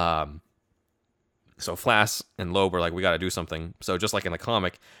 So Flass and Loeb are like, we got to do something. So just like in the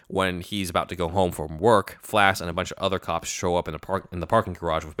comic, when he's about to go home from work, Flass and a bunch of other cops show up in the parking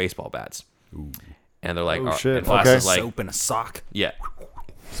garage with baseball bats. Ooh. And they're like, Oh, shit. and Flass Okay. is like, Soap in a sock. yeah.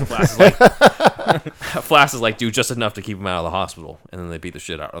 So Flass is like, Flass is like, do just enough to keep him out of the hospital, and then they beat the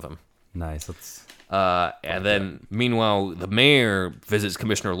shit out of him. Nice. Let's. And then, meanwhile, the mayor visits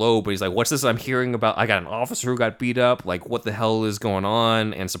Commissioner Loeb, but he's like, what's this I'm hearing about? I got an officer who got beat up. Like, what the hell is going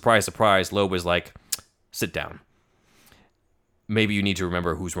on? And surprise, surprise, Loeb is like, sit down. Maybe you need to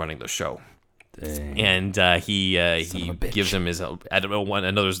remember who's running the show. Dang. And he of a bitch. gives him his. I don't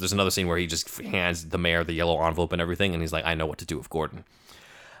know. There's another scene where he just hands the mayor the yellow envelope and everything, and he's like, I know what to do with Gordon.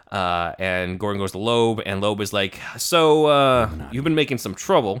 And Gordon goes to Loeb, and Loeb is like, so you've been making some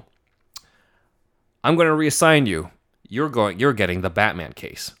trouble. I'm going to reassign you. You're getting the Batman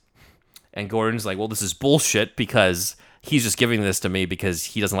case. And Gordon's like, well, this is bullshit because he's just giving this to me because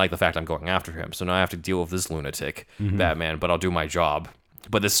he doesn't like the fact I'm going after him. So now I have to deal with this lunatic, Batman, but I'll do my job.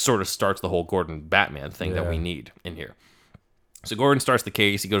 But this sort of starts the whole Gordon Batman thing that we need in here. So Gordon starts the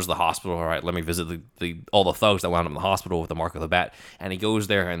case. He goes to the hospital. All right, let me visit all the thugs that wound up in the hospital with the mark of the bat. And he goes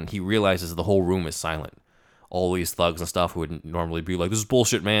there and he realizes the whole room is silent. all these thugs and stuff who would normally be like, "This is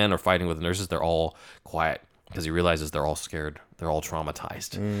bullshit, man," or fighting with the nurses, they're all quiet because he realizes they're all scared. They're all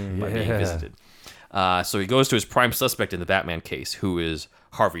traumatized by being visited. So he goes to his prime suspect in the Batman case, who is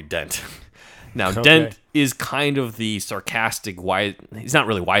Harvey Dent. Now, Dent is kind of the sarcastic, he's not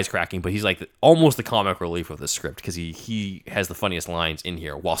really wisecracking, but he's like almost the comic relief of the script because he has the funniest lines in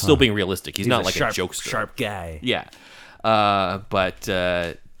here while still being realistic. He's not like a jokester. Sharp guy. Yeah. But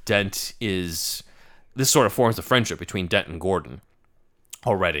Dent is... This sort of forms a friendship between Dent and Gordon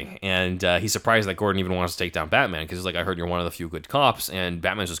already. And he's surprised that Gordon even wants to take down Batman because he's like, I heard you're one of the few good cops, and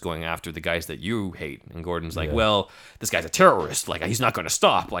Batman's just going after the guys that you hate. And Gordon's like, well, this guy's a terrorist. Like, he's not going to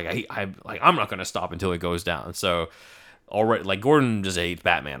stop. Like, I'm not going to stop until it goes down. So... Already, like Gordon just hates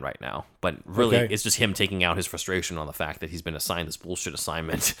Batman right now, but really it's just him taking out his frustration on the fact that he's been assigned this bullshit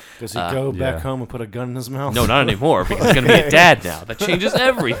assignment. Does he go back home and put a gun in his mouth? No, not anymore, because he's going to be a dad now. That changes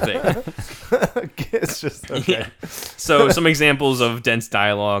everything. It's just okay. Yeah. So some examples of Dent's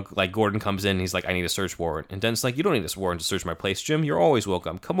dialogue, like Gordon comes in and he's like, I need a search warrant. And Dent's like, you don't need a warrant to search my place, Jim. You're always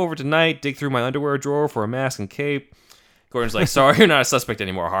welcome. Come over tonight, dig through my underwear drawer for a mask and cape. Gordon's like, sorry, you're not a suspect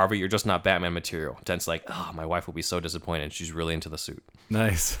anymore, Harvey. You're just not Batman material. Dent's like, oh, my wife will be so disappointed. She's really into the suit.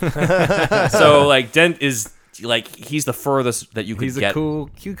 Nice. So, like, Dent is, like, he's the furthest that you could He's get. a cool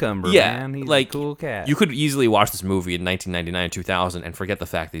cucumber, Yeah, man. He's like, a cool cat. You could easily watch this movie in 1999 and 2000 and forget the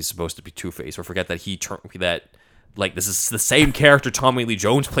fact that he's supposed to be Two-Face, or forget that this is the same character Tommy Lee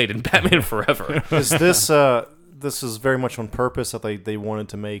Jones played in Batman Forever. Is this is very much on purpose that they wanted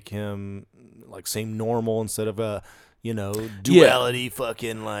to make him, like, seem normal instead of a... duality,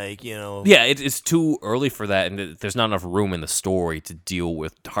 fucking, like, Yeah, it's too early for that, and there's not enough room in the story to deal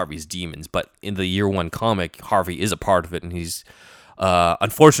with Harvey's demons. But in the year one comic, Harvey is a part of it, and he's...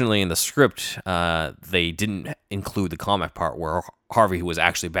 unfortunately, in the script, they didn't include the comic part where Harvey was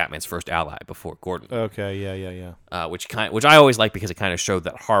actually Batman's first ally before Gordon. Okay, yeah. Which I always like because it kind of showed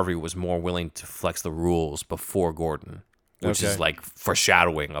that Harvey was more willing to flex the rules before Gordon, which is like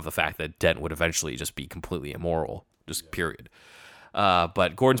foreshadowing of the fact that Dent would eventually just be completely immoral. Just period.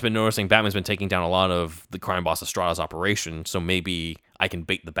 But Gordon's been noticing Batman's been taking down a lot of the crime boss Estrada's operation, so maybe I can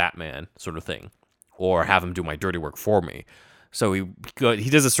bait the Batman sort of thing, or have him do my dirty work for me. So he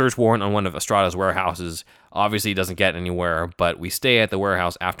does a search warrant on one of Estrada's warehouses. Obviously, he doesn't get anywhere, but we stay at the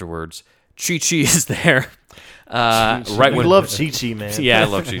warehouse afterwards. Chi-Chi is there. Right when, love Chi-Chi, man. Yeah, I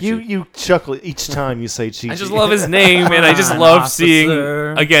love Chi-Chi. You chuckle each time you say Chi-Chi. I just love his name, and I just love seeing,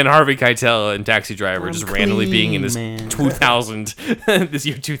 again, Harvey Keitel in Taxi Driver just randomly being in this 2000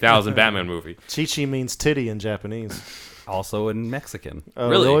 Batman movie. Chi-Chi means titty in Japanese. Also in Mexican. Oh,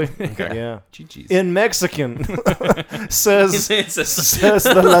 Really? Okay. Yeah. Chi-Chis. In Mexican. says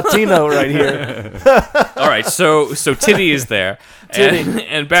the Latino right here. All right, so Titty is there,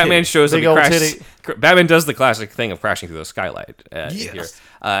 and Batman shows up. Big old titty. Batman does the classic thing of crashing through the skylight here.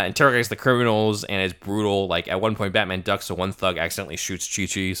 Interrogates the criminals, and it's brutal. Like, at one point, Batman ducks, so one thug accidentally shoots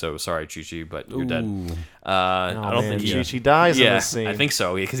Chi-Chi. So, sorry, Chi-Chi, but you're dead. I don't think Chi-Chi dies in Yeah, this scene. I think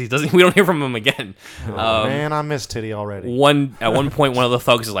so, because he doesn't. We don't hear from him again. Man, I miss Titty already. At one point, one of the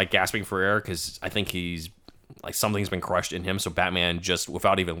thugs is like gasping for air because I think he's like something's been crushed in him. So Batman, just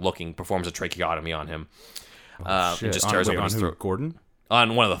without even looking, performs a tracheotomy on him. And just tears open his throat. Gordon?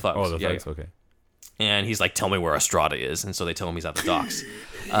 On one of the thugs. Oh, the thugs. Okay. And he's like, tell me where Estrada is. And so they tell him he's at the docks.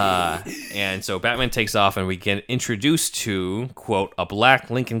 And so Batman takes off, and we get introduced to, quote, a black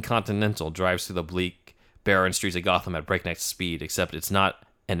Lincoln Continental drives through the bleak, barren streets of Gotham at breakneck speed, except it's not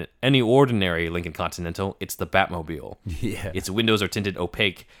any ordinary Lincoln Continental. It's the Batmobile. Yeah. Its windows are tinted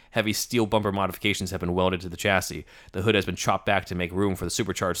opaque. Heavy steel bumper modifications have been welded to the chassis. The hood has been chopped back to make room for the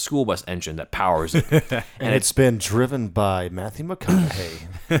supercharged school bus engine that powers it. and it's been driven by Matthew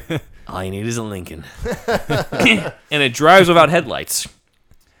McConaughey. All you need is a Lincoln. And it drives without headlights.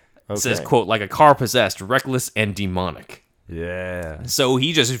 It says, quote, like a car possessed, reckless, and demonic. Yeah. So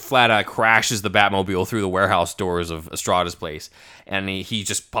he just flat out crashes the Batmobile through the warehouse doors of Estrada's place. And he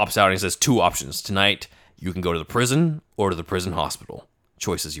just pops out and he says, 2 options. Tonight, you can go to the prison or to the prison hospital.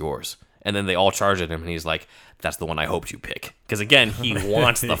 Choice is yours. And then they all charge at him, and he's like, that's the one I hoped you pick. Because, again, he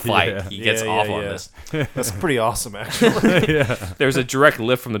wants the fight. Yeah. He gets off on this. That's pretty awesome, actually. There's a direct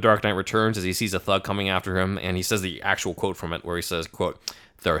lift from The Dark Knight Returns as he sees a thug coming after him, and he says the actual quote from it, where he says, quote,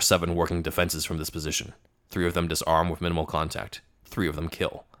 there are 7 working defenses from this position. 3 of them disarm with minimal contact. 3 of them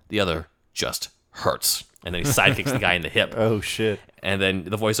kill. The other just hurts. And then he sidekicks the guy in the hip. Oh, shit. And then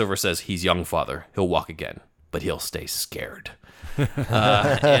the voiceover says, he's young, father. He'll walk again. but he'll stay scared.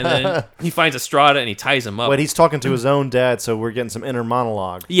 And then he finds Estrada and he ties him up. But he's talking to his own dad, so we're getting some inner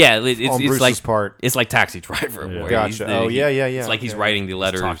monologue. Yeah, on it's Bruce's like part. It's like Taxi Driver. Where Gotcha. Yeah. It's like he's writing the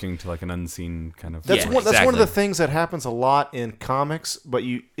letters. Talking to like an unseen kind of. That's Yeah, one of exactly. the things that happens a lot in comics, but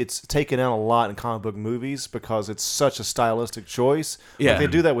it's taken out a lot in comic book movies because it's such a stylistic choice. Yeah. Like they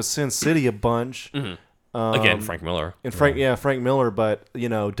do that with Sin City a bunch. Again, Frank Miller. And Frank Miller, but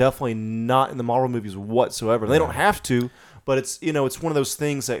definitely not in the Marvel movies whatsoever. They don't have to, but it's it's one of those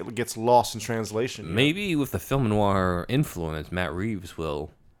things that gets lost in translation. Maybe with the film noir influence, Matt Reeves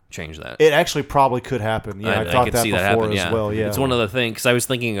will change that. It actually probably could happen. Yeah, I thought could that see before happen, as well. Yeah, it's one of the things because I was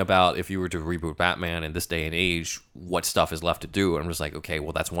thinking about if you were to reboot Batman in this day and age, what stuff is left to do, and I'm just like, okay,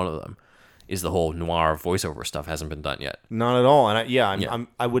 well, that's one of them. Is the whole noir voiceover stuff hasn't been done yet? Not at all. And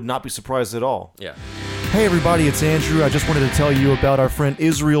I would not be surprised at all. Yeah. Hey everybody, it's Andrew. I just wanted to tell you about our friend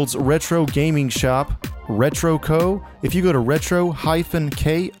Israel's retro gaming shop, RetroCo. If you go to retro-ko.com,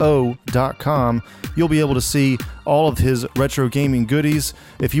 you'll be able to see all of his retro gaming goodies.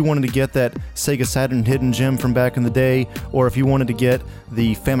 If you wanted to get that Sega Saturn hidden gem from back in the day, or if you wanted to get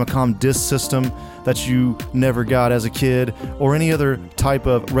the Famicom disk system that you never got as a kid, or any other type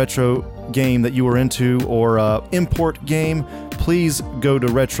of retro game that you were into, or import game, please go to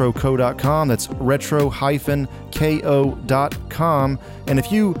retroco.com. That's retro-ko.com. And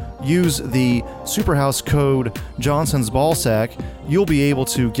if you use the Superhouse code Johnson's Ballsack, you'll be able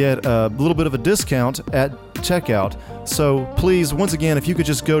to get a little bit of a discount at checkout. So please, once again, if you could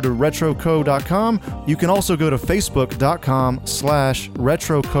just go to retroco.com. You can also go to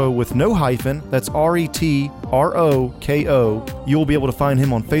facebook.com/retroco with no hyphen. That's RETROKO. You'll be able to find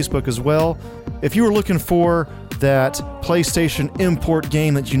him on Facebook as well. If you were looking for that PlayStation import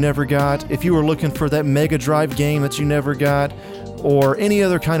game that you never got, if you were looking for that Mega Drive game that you never got, or any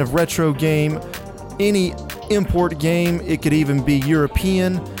other kind of retro game, any import game, it could even be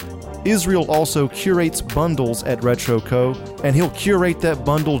European, Israel also curates bundles at RetroCo, and he'll curate that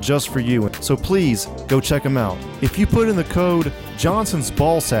bundle just for you. So please, go check him out. If you put in the code Johnson's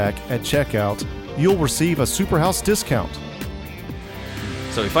Ballsack at checkout, you'll receive a Superhouse discount.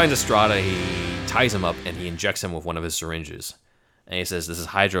 So he finds Estrada, he ties him up, and he injects him with one of his syringes. And he says, this is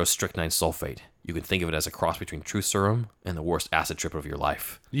hydrostrychnine sulfate. You can think of it as a cross between truth serum and the worst acid trip of your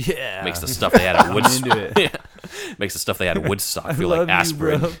life. Yeah. Makes the stuff they had at Woodstock. into it. Makes the stuff they had at Woodstock feel like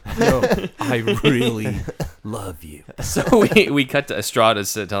aspirin. No, I really love you. So we cut to Estrada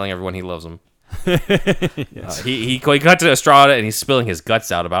telling everyone he loves them. He cut to Estrada and he's spilling his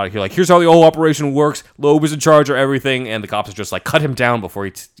guts out about it. He's like, here's how the whole operation works. Loeb is in charge of everything, and the cops are just like, cut him down before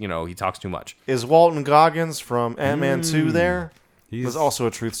he talks too much. Is Walton Goggins from Ant-Man 2 there? He's Was also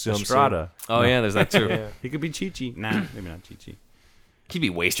a truth serum. Estrada. Oh yeah, there's that too. Yeah. He could be Chi-Chi. Nah, maybe not Chi-Chi. He'd be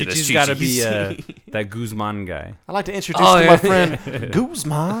wasted as Chi-Chi's Chi-Chi. got to be that Guzman guy. I'd like to introduce Oh, to yeah. my friend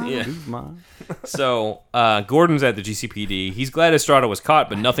Guzman. Yeah. Guzman. So Gordon's at the GCPD. He's glad Estrada was caught,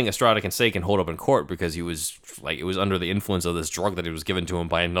 but nothing Estrada can say can hold up in court because he was it was under the influence of this drug that it was given to him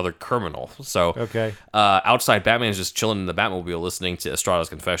by another criminal. So Okay. outside, Batman's just chilling in the Batmobile listening to Estrada's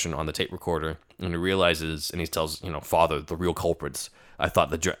confession on the tape recorder, and he realizes, and he tells Father, the real culprits. I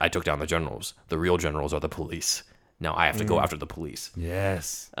thought I took down the generals. The real generals are the police. Now I have to go after the police.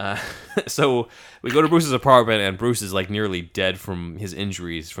 Yes. So we go to Bruce's apartment, and Bruce is like nearly dead from his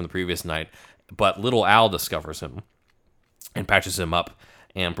injuries from the previous night. But little Al discovers him and patches him up.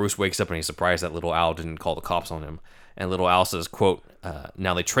 And Bruce wakes up and he's surprised that little Al didn't call the cops on him. And little Al says, quote,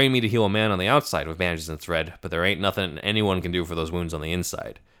 now they train me to heal a man on the outside with bandages and thread, but there ain't nothing anyone can do for those wounds on the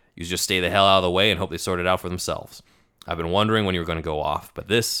inside. You just stay the hell out of the way and hope they sort it out for themselves. I've been wondering when you were going to go off, but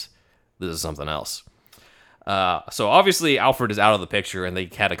this is something else. So obviously Alfred is out of the picture, and they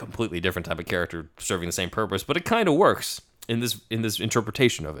had a completely different type of character serving the same purpose, but it kind of works in this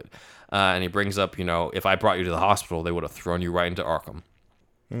interpretation of it. And he brings up, if I brought you to the hospital, they would have thrown you right into Arkham.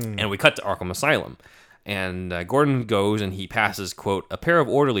 And we cut to Arkham Asylum. And Gordon goes and he passes, quote, a pair of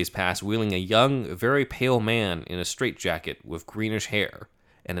orderlies pass wheeling a young, very pale man in a straitjacket with greenish hair.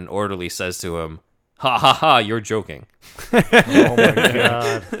 And an orderly says to him, ha ha ha, you're joking. Oh my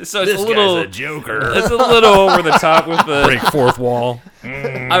god. So it's a little joker. It's a little over the top with the Break fourth wall.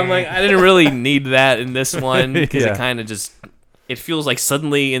 I'm like, I didn't really need that in this one because Yeah. it kind of just it feels like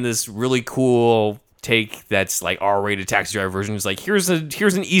suddenly in this really cool take that's like R-rated Taxi Driver version, it's like here's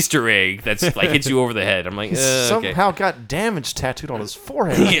an Easter egg that's like hits you over the head. I'm like, okay. Somehow got damage tattooed on his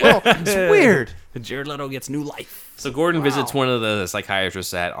forehead as well. It's weird. Jared Leto gets new life. So Gordon visits one of the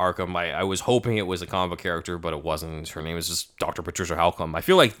psychiatrists at Arkham. I was hoping it was a comic book character, but it wasn't. Her name is just Dr. Patricia Halcombe. I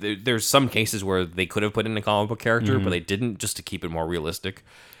feel like there's some cases where they could have put in a comic book character, but they didn't, just to keep it more realistic.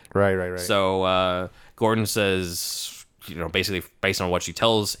 Right. So Gordon says, basically based on what she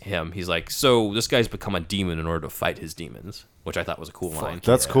tells him, he's like, so this guy's become a demon in order to fight his demons, which I thought was a cool line.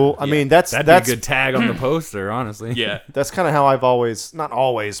 That's cool. I mean, that'd be a good tag on the poster, honestly. Yeah. That's kind of how I've always, not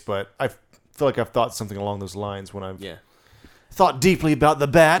always, but I feel like I've thought something along those lines when I've thought deeply about the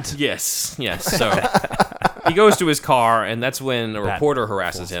bat. Yes. So he goes to his car, and that's when a reporter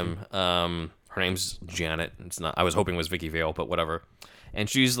harasses him. Her name's Janet. It's not. I was hoping it was Vicky Vale, but whatever. And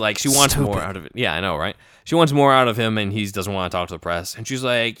she's like, she wants more out of it. Yeah, I know, right? She wants more out of him, and he doesn't want to talk to the press. And she's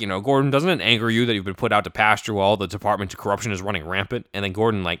like, Gordon, doesn't it anger you that you've been put out to pasture while the Department of Corruption is running rampant? And then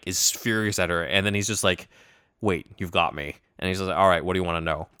Gordon, is furious at her. And then he's just like, wait, you've got me. And he's like, all right, what do you want to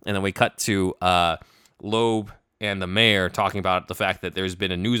know? And then we cut to Loeb and the mayor talking about the fact that there's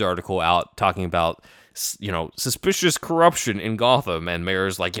been a news article out talking about, suspicious corruption in Gotham. And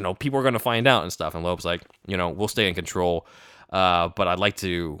mayor's like, people are going to find out and stuff. And Loeb's like, we'll stay in control. But I'd like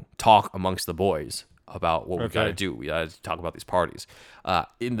to talk amongst the boys about what we got to do. We got to talk about these parties.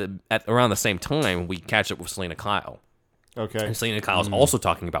 Around the same time, we catch up with Selena Kyle. Okay. And Selena Kyle is also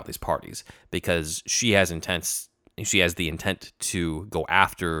talking about these parties because she has the intent to go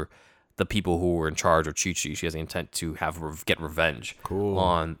after the people who were in charge of Chi-Chi. She has the intent to get revenge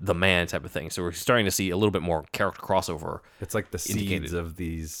on the man type of thing. So we're starting to see a little bit more character crossover. It's like the seeds of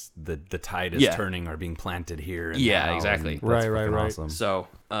these, the tide is turning are being planted here. And exactly. Right. Awesome. So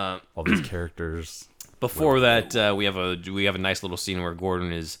all these characters. Before that, we have a nice little scene where Gordon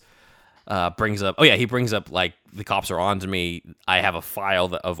brings up the cops are on to me. I have a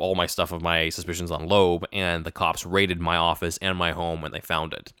file of all my stuff of my suspicions on Loeb, and the cops raided my office and my home when they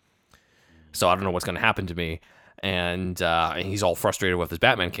found it. So I don't know what's going to happen to me. And he's all frustrated with his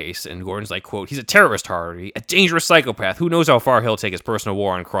Batman case. And Gordon's like, quote, he's a terrorist, Harvey, a dangerous psychopath. Who knows how far he'll take his personal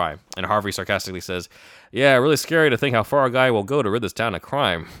war on crime? And Harvey sarcastically says, yeah, really scary to think how far a guy will go to rid this town of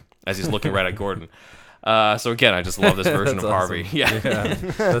crime, as he's looking right at Gordon. So again, I just love this version of Harvey. Yeah,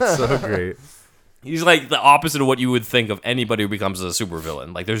 that's so great. He's like the opposite of what you would think of anybody who becomes a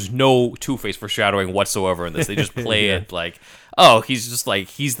supervillain. Like, there's no Two-Face foreshadowing whatsoever in this. They just play it like, oh, he's just like,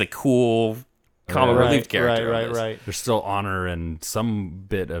 he's the cool comic relief character. Right. There's still honor and some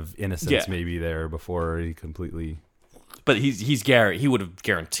bit of innocence maybe there before he completely... But he's Gary. He would have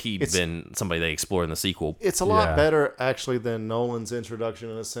guaranteed been somebody they explore in the sequel. It's a lot better, actually, than Nolan's introduction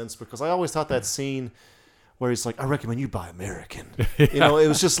in a sense, because I always thought that scene... where he's like, I recommend you buy American. It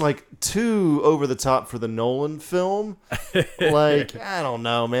was just like too over the top for the Nolan film. Like, I don't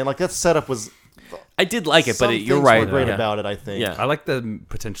know, man. Like, that setup was... I did like it, but you're things right. were great about it, I think. Yeah. I like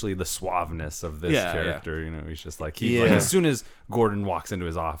potentially the suaveness of this character. He's just like, as soon as Gordon walks into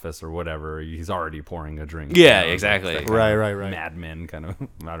his office or whatever, he's already pouring a drink. Yeah, exactly. Right. Madman kind of.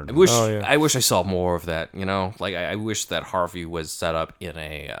 I don't know. I wish I saw more of that. Like I wish that Harvey was set up in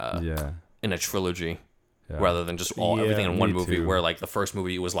a trilogy. Yeah. Rather than just everything in one movie, where like the first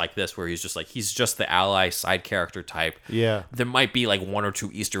movie was like this, where he's just the ally side character type. Yeah, there might be like one or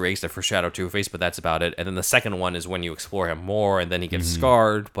two Easter eggs that foreshadow Two-Face, but that's about it. And then the second one is when you explore him more, and then he gets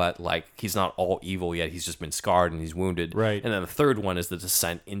scarred, but like he's not all evil yet. He's just been scarred and he's wounded. Right. And then the third one is the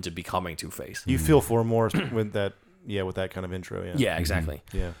descent into becoming Two-Face. You feel for him more with that, with that kind of intro. Yeah. Yeah, exactly.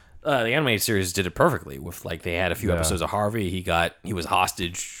 Yeah. The animated series did it perfectly with like they had a few episodes of Harvey. He was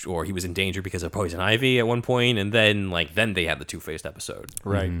hostage or he was in danger because of Poison Ivy at one point, and then they had the Two-Faced episode.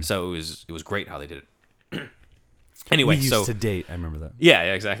 Right. So it was great how they did it. Anyway, we used to date. I remember that.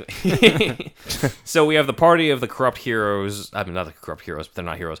 Yeah, exactly. So we have the party of the corrupt heroes. I mean, not the corrupt heroes, but they're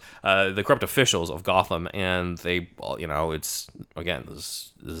not heroes. The corrupt officials of Gotham, and they, it's again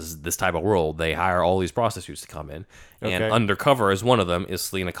this type of world. They hire all these prostitutes to come in, and undercover as one of them is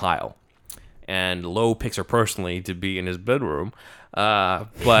Selena Kyle, and Lowe picks her personally to be in his bedroom.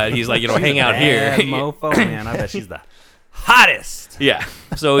 But he's like, hang out here, mofo, man. I bet she's the hottest. Yeah.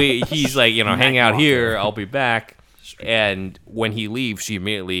 So he's like, hang out here. I'll be back. And when he leaves, she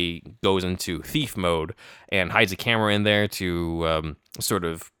immediately goes into thief mode and hides a camera in there to sort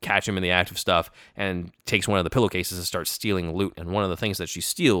of catch him in the act of stuff, and takes one of the pillowcases and starts stealing loot. And one of the things that she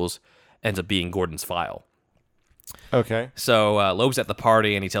steals ends up being Gordon's file. Okay. So Loeb's at the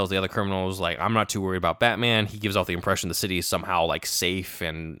party, and he tells the other criminals, like, I'm not too worried about Batman. He gives off the impression the city is somehow, like, safe,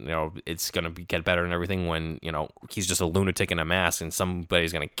 and, it's going to get better and everything when, he's just a lunatic in a mask, and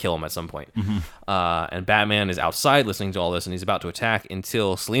somebody's going to kill him at some point. Mm-hmm. And Batman is outside listening to all this, and he's about to attack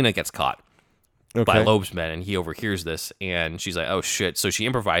until Selena gets caught by Loeb's men, and he overhears this, and she's like, oh, shit. So she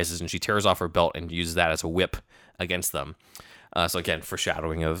improvises, and she tears off her belt and uses that as a whip against them. So again,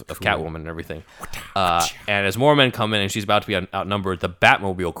 foreshadowing of Catwoman and everything. And as more men come in and she's about to be outnumbered, the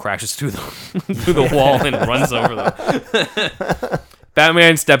Batmobile crashes through the wall and runs over them.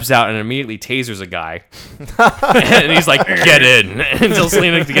 Batman steps out and immediately tasers a guy, and he's like, "Get in!" and tells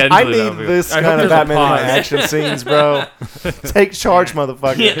Selina to get into I the need Batmobile. this kind of Batman in my action scenes, bro. Take charge,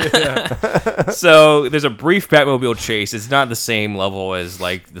 motherfucker. So there's a brief Batmobile chase. It's not the same level as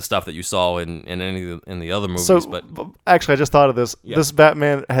like the stuff that you saw in the other movies, but actually, I just thought of this. Yeah. This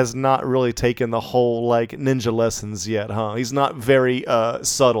Batman has not really taken the whole like ninja lessons yet, huh? He's not very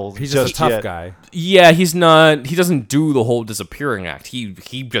subtle. He's just a tough guy. Yeah, he's not. He doesn't do the whole disappearing act. He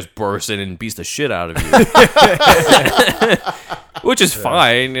just bursts in and beats the shit out of you, which is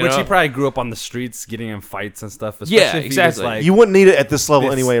fine. Which he probably grew up on the streets, getting in fights and stuff. Yeah, exactly. Like, you wouldn't need it at this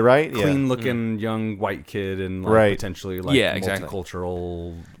level anyway, right? Clean-looking young white kid and like, potentially like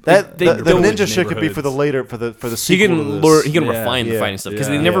multicultural. The ninja shit could be for the later for the sequel. He can refine the fighting stuff because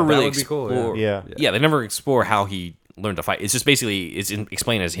they never really explore. Cool, they never explore how he learned to fight. It's just basically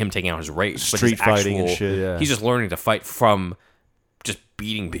explained as him taking out his rage, street fighting and shit. Yeah. He's just learning to fight from just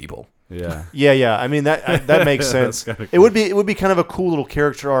beating people. Yeah. I mean that makes sense. Cool. It would be kind of a cool little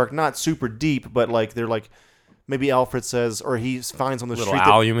character arc, not super deep, but like they're like maybe Alfred says, or he finds on the little street.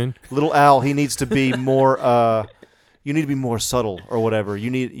 Al, you mean? Little Al, he needs to be more. You need to be more subtle or whatever.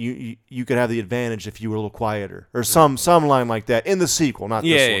 You could have the advantage if you were a little quieter or some line like that in the sequel, not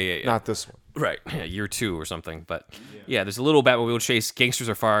this one. Not this one. Right, year 2 or something. But yeah, there's a little Batmobile chase. Gangsters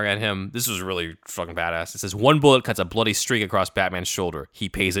are firing at him. This was really fucking badass. It says, one bullet cuts a bloody streak across Batman's shoulder. He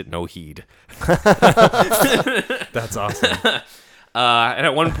pays it no heed. That's awesome. And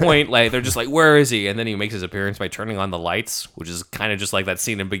at one point, like they're just like, "Where is he?" And then he makes his appearance by turning on the lights, which is kind of just like that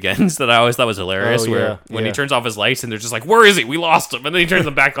scene in Begins that I always thought was hilarious. When he turns off his lights and they're just like, "Where is he? We lost him." And then he turns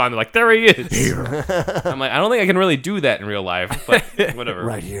them back on. They're like, "There he is." Here. I'm like, I don't think I can really do that in real life, but whatever.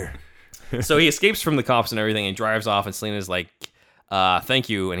 Right here. So he escapes from the cops and everything and drives off. And Selina's like, "Thank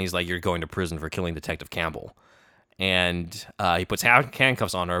you." And he's like, "You're going to prison for killing Detective Campbell." And he puts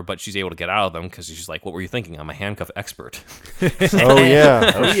handcuffs on her, but she's able to get out of them because she's like, "What were you thinking? I'm a handcuff expert." Oh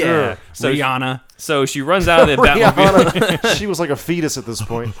yeah, sure. So Rihanna. So she runs out of the Batmobile. She was like a fetus at this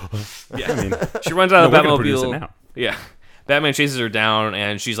point. Yeah, I mean, she runs out of the Batmobile. Yeah, Batman chases her down,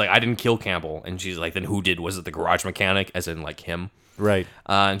 and she's like, "I didn't kill Campbell." And she's like, "Then who did? Was it the garage mechanic, as in like him?" Right.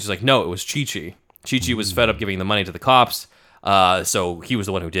 And she's like, "No, it was Chi-Chi. Chi-Chi was fed up giving the money to the cops, so he was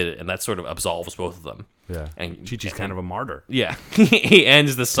the one who did it, and that sort of absolves both of them." Yeah, and Chi-Chi's kind of a martyr. Yeah, he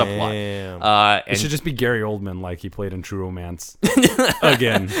ends the subplot. And it should just be Gary Oldman, like he played in True Romance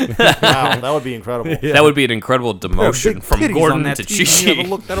again. Wow, that would be incredible. Yeah. That would be an incredible demotion from Gordon to Chi-Chi. Never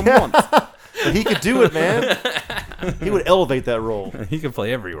looked at him once. But he could do it, man. He would elevate that role. He could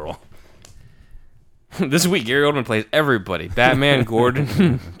play every role. This week, Gary Oldman plays everybody: Batman,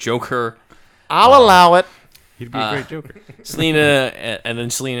 Gordon, Joker. I'll allow it. He'd be a great Joker. Selina, and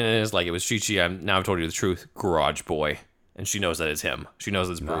then Selina is like, "It was Chi-Chi. I've told you the truth. Garage boy." And she knows that it's him. She knows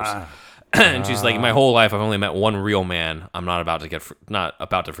it's Bruce. And she's like, "My whole life, I've only met one real man. I'm not about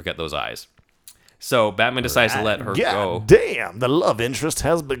to forget those eyes." So Batman decides to let her go. Damn, the love interest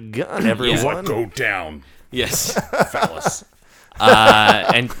has begun, everyone. What go down? Yes. Phallus.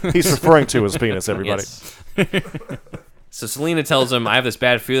 And he's referring to his penis, everybody. Yes. So Selina tells him, "I have this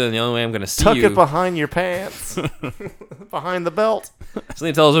bad feeling the only way I'm going to see you..." Tuck it behind your pants. Behind the belt.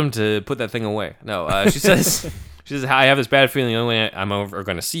 Selina tells him to put that thing away. No, she says, "I have this bad feeling the only way I'm ever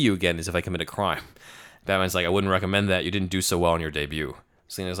going to see you again is if I commit a crime." Batman's like, "I wouldn't recommend that. You didn't do so well on your debut."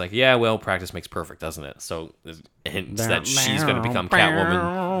 Selina's like, "Yeah, well, practice makes perfect, doesn't it?" So there's hints that she's going to become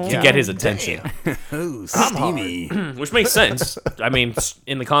Catwoman to get his attention. Ooh, steamy. Which makes sense. I mean,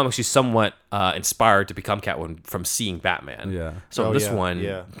 in the comics, she's somewhat inspired to become Catwoman from seeing Batman. Yeah. So this one,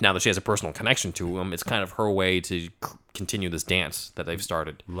 now that she has a personal connection to him, it's kind of her way to continue this dance that they've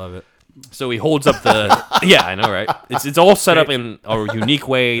started. Love it. So he holds up the... Yeah, I know, right? It's all set up in a unique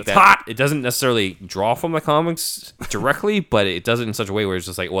way that it doesn't necessarily draw from the comics directly, but it does it in such a way where it's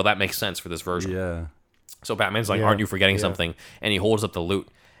just like, well, that makes sense for this version. Yeah. So Batman's like, "Aren't you forgetting something?" And he holds up the loot,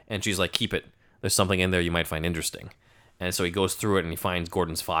 and she's like, "Keep it. There's something in there you might find interesting." And so he goes through it, and he finds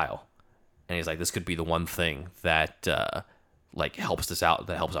Gordon's file. And he's like, "This could be the one thing that helps this out,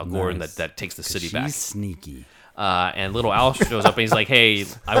 that helps out Gordon, that takes the city back." She's sneaky. And Little Al shows up and he's like, "Hey,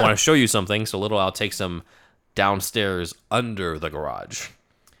 I want to show you something." So Little Al takes him downstairs under the garage.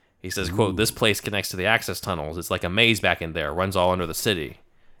 He says, quote, "This place connects to the access tunnels. It's like a maze back in there. Runs all under the city."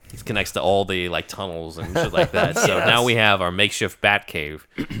 It connects to all the tunnels and shit like that. So now we have our makeshift bat cave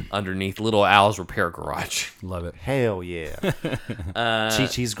underneath Little Al's repair garage. Love it. Hell yeah.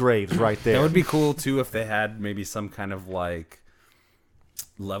 Chi-Chi's grave's right there. That would be cool too if they had maybe some kind of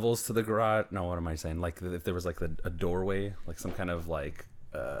levels to the garage. No, what am I saying? Like if there was a doorway, like some kind of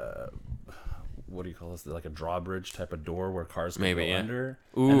what do you call this? Like a drawbridge type of door where cars can Maybe, go yeah. under.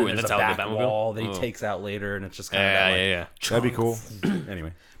 Ooh, and that's there's a how the back Batmobile? wall that he Oh. takes out later, and it's just kind of Yeah. That'd be cool.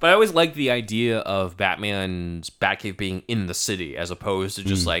 Anyway, But I always liked the idea of Batman's Batcave being in the city as opposed to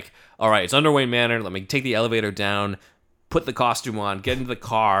just like, all right, it's under Wayne Manor. Let me take the elevator down, put the costume on, get into the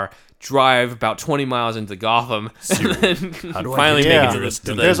car, drive about 20 miles into Gotham, and then finally make it to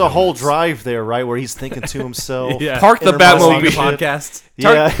the There's a whole drive there, right, where he's thinking to himself. Park the Batmobile. Batmobile. podcast.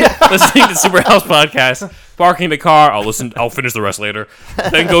 Yeah. Listening to Super House podcast, parking the car. I'll finish the rest later.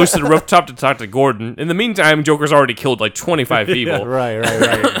 Then goes to the rooftop to talk to Gordon. In the meantime, Joker's already killed like 25 people. Right.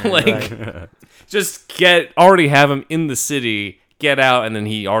 Like, right. just already have him in the city, get out, and then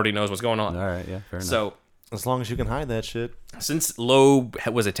he already knows what's going on. All right, yeah, fair enough. So, As long as you can hide that shit. since Loeb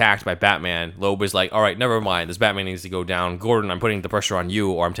was attacked by Batman, Loeb was like, all right, never mind. This Batman needs to go down. Gordon, I'm putting the pressure on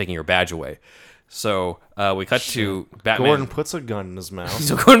you, or I'm taking your badge away. So we cut to Batman. Gordon puts a gun in his mouth.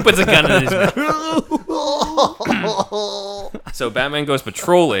 So Gordon puts a gun in his mouth. So Batman goes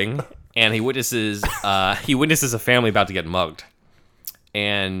patrolling, and he witnesses a family about to get mugged.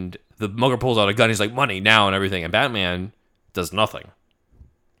 And the mugger pulls out a gun. He's like, money now and everything. And Batman does nothing.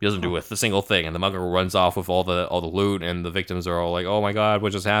 He doesn't do a single thing. And the mugger runs off with all the loot, and the victims are all like, oh my God,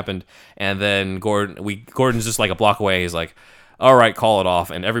 what just happened? And then Gordon's just like a block away. He's like, all right, call it off.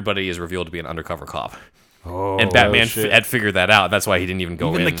 And everybody is revealed to be an undercover cop. Oh, And Batman shit. had figured that out. That's why he didn't even go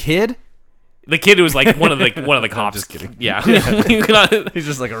even in. the kid? The kid who was like one of the cops. Just kidding. Yeah. He's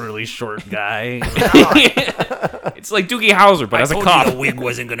just like a really short guy. It's like Doogie Howser, but as a cop. The wig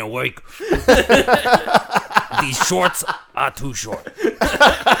wasn't gonna work. These shorts are too short.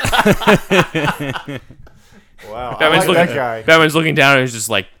 Wow. I Batman's, like that guy. Batman's looking down, and he's just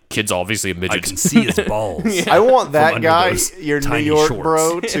like, kid's obviously a I midget. can see his balls. I want that under guy, those your New tiny York shorts.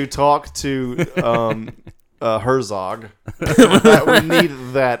 bro, to talk to Herzog. We need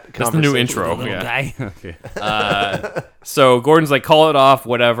that. That's the new conversation. intro. Little Yeah. guy. So Gordon's like, call it off,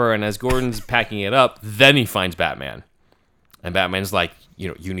 whatever. And as Gordon's packing it up, then he finds Batman. And Batman's like,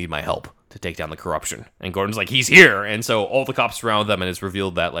 you need my help to take down the corruption. And Gordon's like, he's here. And so all the cops surround them, and it's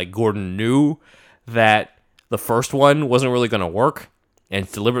revealed that like Gordon knew that the first one wasn't really going to work, and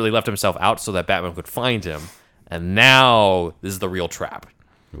deliberately left himself out so that Batman could find him. And now this is the real trap.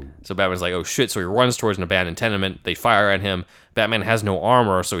 So Batman's like, oh shit. So he runs towards an abandoned tenement. They fire at him. Batman has no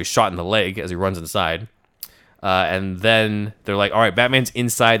armor, so he's shot in the leg as he runs inside. And then they're like, all right, Batman's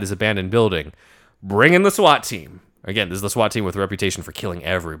inside this abandoned building. Bring in the SWAT team. Again, this is the SWAT team with a reputation for killing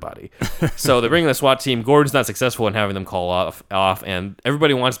everybody. So they bring in the SWAT team. Gordon's not successful in having them call off, and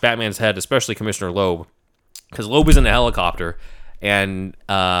everybody wants Batman's head, especially Commissioner Loeb, because Loeb is in a helicopter, and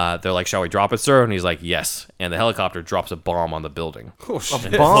they're like, shall we drop it, sir? And he's like, yes. And the helicopter drops a bomb on the building. A Blows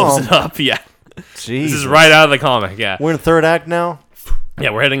bomb. it up, yeah. Jeez. This is right out of the comic, yeah. We're in third act now.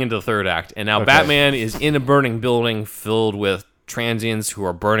 Yeah, we're heading into the third act. And now Batman is in a burning building filled with transients who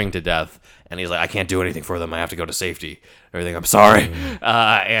are burning to death. And he's like, I can't do anything for them. I have to go to safety. Everything. I'm sorry.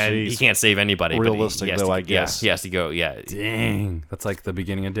 And he can't save anybody. Realistic, but though, I guess. Yeah, he has to go. Yeah. Dang. That's like the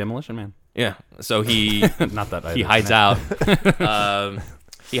beginning of Demolition Man. Yeah. So he Not that either. he hides out.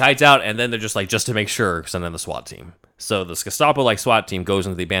 He hides out, and then they're just like, just to make sure, send in the SWAT team. So this Gestapo-like SWAT team goes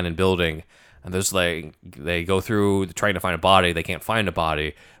into the abandoned building, and there's like, they go through trying to find a body. They can't find a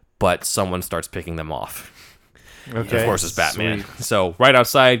body, but someone starts picking them off. Okay. Of course, it's Batman. So right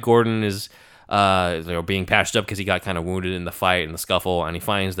outside, Gordon is being patched up because he got kind of wounded in the fight and the scuffle, and he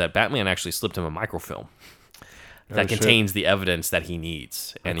finds that Batman actually slipped him a microfilm that contains the evidence that he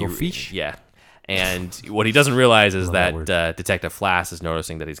needs. And Microfiche? yeah. And what he doesn't realize is that that Detective Flass is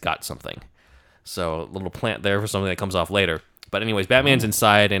noticing that he's got something. So a little plant there for something that comes off later. But anyways, Batman's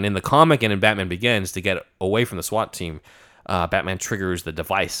inside, and in the comic and in Batman Begins, to get away from the SWAT team, Batman triggers the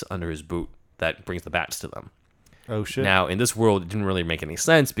device under his boot that brings the bats to them. Oh shit. Now, in this world, it didn't really make any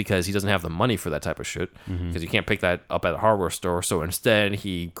sense because he doesn't have the money for that type of shit, because you can't pick that up at a hardware store. So instead,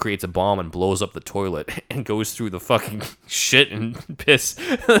 he creates a bomb and blows up the toilet and goes through the fucking shit and piss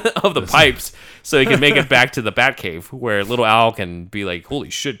of the pipes so he can make it back to the Batcave, where little Al can be like, holy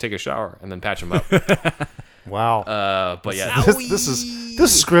shit, take a shower, and then patch him up. Wow. But yeah.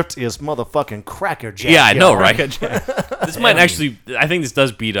 This script is motherfucking crackerjack. Yeah, I know, y'all. right? This might actually, I think this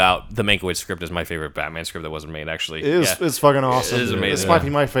does beat out the Mankiewicz script as my favorite Batman script that wasn't made, actually. It is. Yeah. It's fucking awesome. It is amazing. This might be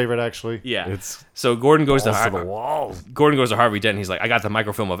my favorite, actually. Yeah. It's So Gordon goes to the walls. Gordon goes to Harvey Dent. And he's like, I got the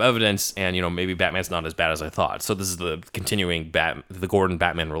microfilm of evidence, and maybe Batman's not as bad as I thought. So this is the continuing the Gordon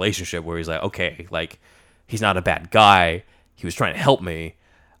Batman relationship where he's like, okay, like he's not a bad guy. He was trying to help me.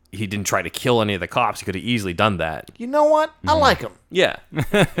 He didn't try to kill any of the cops. He could have easily done that. You know what? I like him. Yeah,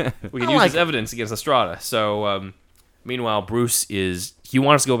 we can use like this evidence against Estrada. So Meanwhile, Bruce he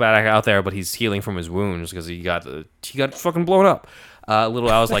wants to go back out there, but he's healing from his wounds because he got fucking blown up.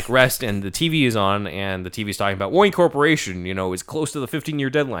 Little Al's like, rest, and the TV is on, and the TV's talking about Wayne Corporation, is close to the 15-year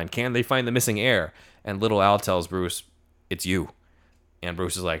deadline. Can they find the missing heir? And Little Al tells Bruce, it's you. And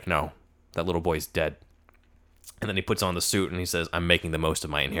Bruce is like, no, that little boy's dead. And then he puts on the suit and he says, I'm making the most of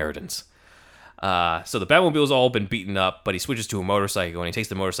my inheritance. So the Batmobile's all been beaten up, but he switches to a motorcycle and he takes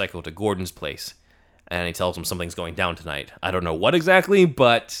the motorcycle to Gordon's place. And he tells him something's going down tonight. I don't know what exactly,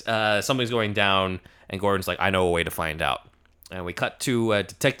 but something's going down. And Gordon's like, I know a way to find out. And we cut to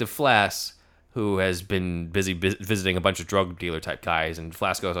Detective Flass, who has been busy visiting a bunch of drug dealer type guys. And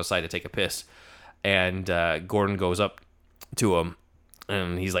Flass goes outside to take a piss. And Gordon goes up to him.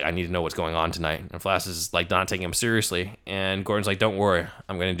 And he's like, I need to know what's going on tonight. And Flass is like not taking him seriously. And Gordon's like, don't worry.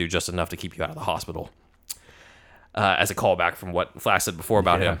 I'm going to do just enough to keep you out of the hospital. As a callback from what Flass said before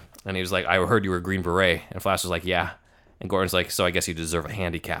about him. And he was like, I heard you were a Green Beret. And Flass was like, yeah. And Gordon's like, so I guess you deserve a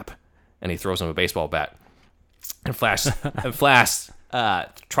handicap. And he throws him a baseball bat. And Flass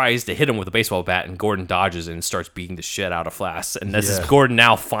tries to hit him with a baseball bat. And Gordon dodges and starts beating the shit out of Flass. And this is Gordon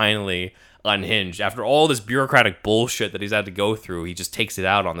now finally unhinged. After all this bureaucratic bullshit that he's had to go through, he just takes it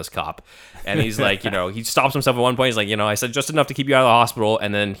out on this cop. And he's like, he stops himself at one point. He's like, I said just enough to keep you out of the hospital.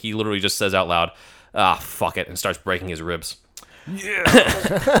 And then he literally just says out loud, fuck it, and starts breaking his ribs. Yeah.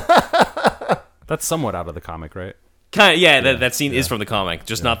 That's somewhat out of the comic, right? Kind of, yeah. That scene is from the comic,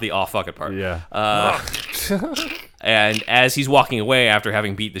 just not the fuck it part. Yeah. And as he's walking away after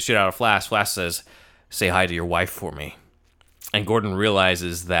having beat the shit out of Flass says, say hi to your wife for me. And Gordon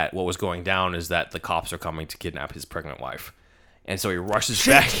realizes that what was going down is that the cops are coming to kidnap his pregnant wife. And so he rushes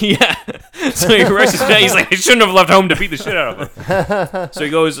back. Yeah. So he rushes back. He's like, I shouldn't have left home to beat the shit out of him. So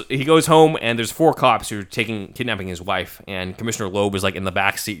he goes home, and there's 4 cops who are kidnapping his wife. And Commissioner Loeb is like in the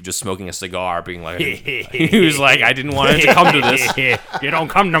back seat just smoking a cigar, being like, he was like, I didn't want it to come to this. You don't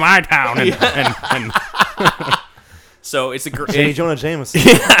come to my town. And So it's a great. J. Jonah Jameson.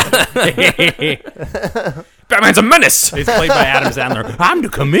 Batman's a menace. It's played by Adam Sandler. I'm the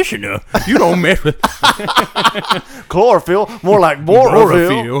commissioner. You don't mess with Chlorophyll, more like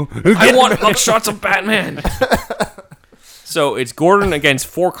borophyll. I want mug shots of Batman. So it's Gordon against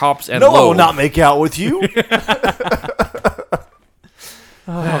 4 cops and No, Loeb. I will not make out with you.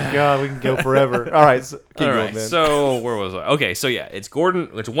 Oh God, we can go forever. All right, keep going, man. So where was I? Okay, so yeah, it's Gordon.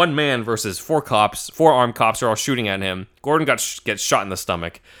 It's one man versus 4 cops. 4 armed cops are all shooting at him. Gordon gets shot in the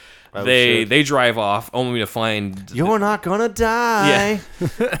stomach. They drive off only to find you're not gonna die.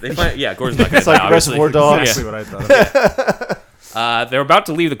 Yeah, Gordon's not gonna it's like Reservoir Dogs. Exactly what I thought. They're about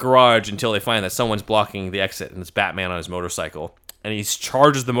to leave the garage until they find that someone's blocking the exit, and it's Batman on his motorcycle. And he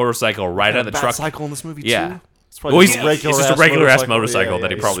charges the motorcycle right at the truck. Cycle in this movie Yeah. too. It's just a regular ass motorcycle that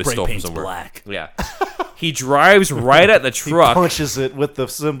he probably stole from somewhere. black. Yeah. He drives right at the truck. He punches it with the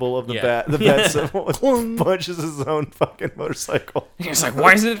symbol of the bat. The bat symbol. Punches his own fucking motorcycle. He's like,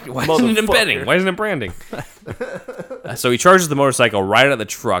 why isn't it embedding? Why isn't it branding? So he charges the motorcycle right at the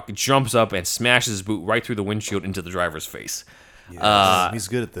truck, jumps up, and smashes his boot right through the windshield into the driver's face. Yes, he's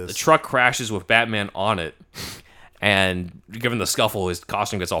good at this. The truck crashes with Batman on it, and given the scuffle, his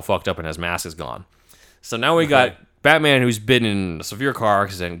costume gets all fucked up and his mask is gone. So now we got Batman, who's been in a severe car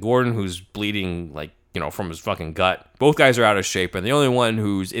accident, Gordon, who's bleeding from his fucking gut. Both guys are out of shape, and the only one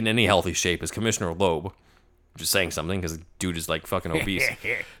who's in any healthy shape is Commissioner Loeb. Just saying something because the dude is like fucking obese.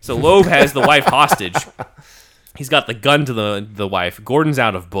 So Loeb has the wife hostage. He's got the gun to the wife. Gordon's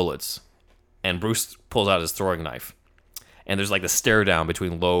out of bullets, and Bruce pulls out his throwing knife. And there's like the stare down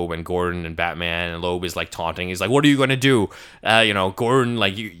between Loeb and Gordon and Batman, and Loeb is like taunting. He's like, "What are you gonna do?" Gordon,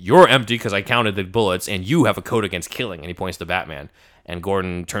 like, you're empty because I counted the bullets, and you have a code against killing. And he points to Batman, and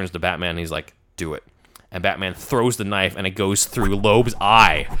Gordon turns to Batman, and he's like, "Do it." And Batman throws the knife, and it goes through Loeb's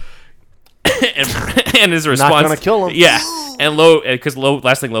eye. and his response, not gonna kill him. Yeah, and Loeb, because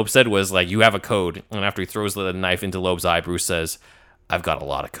last thing Loeb said was like, "You have a code." And after he throws the knife into Loeb's eye, Bruce says, "I've got a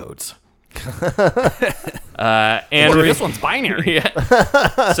lot of codes." And this one's binary.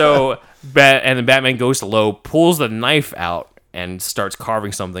 Yeah. So, and then Batman goes to Loeb, pulls the knife out, and starts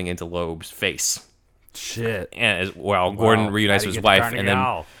carving something into Loeb's face. Shit. And Gordon reunites with his wife, and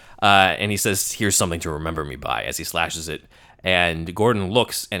then and he says, "Here's something to remember me by," as he slashes it. And Gordon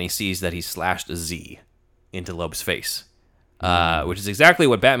looks, and he sees that he slashed a Z into Loeb's face. Which is exactly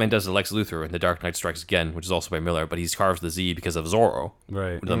what Batman does to Lex Luthor in The Dark Knight Strikes Again, which is also by Miller, but he's carved the Z because of Zorro,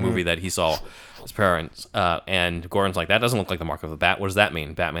 right? The movie that he saw his parents. And Gordon's like, that doesn't look like the mark of a bat. What does that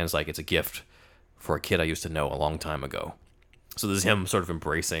mean? Batman's like, it's a gift for a kid I used to know a long time ago. So this is him sort of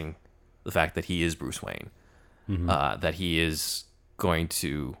embracing the fact that he is Bruce Wayne, that he is going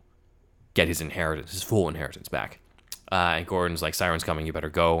to get his inheritance, his full inheritance back. And Gordon's like, siren's coming, you better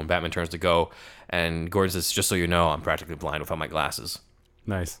go. And Batman turns to go. And Gordon says, just so you know, I'm practically blind without my glasses.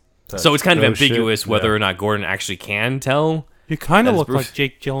 Nice. So it's kind of ambiguous whether Yeah. or not Gordon actually can tell. You kind of As look Bruce. like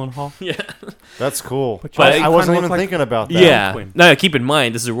Jake Gyllenhaal. Yeah. That's cool. But I you wasn't kinda even look like- thinking about that. Yeah. Quinn. No, keep in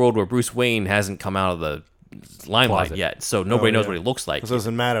mind, this is a world where Bruce Wayne hasn't come out of the limelight Closet. yet. So nobody knows yeah. what he looks like. This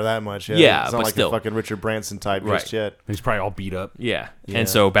doesn't matter that much. Yeah, Yeah, it's not but like still. a fucking Richard Branson type Right. just yet. He's probably all beat up. Yeah. Yeah. And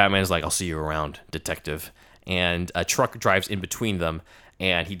so Batman's like, I'll see you around, detective. And a truck drives in between them,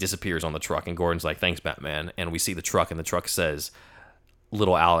 and he disappears on the truck. And Gordon's like, thanks, Batman. And we see the truck, and the truck says,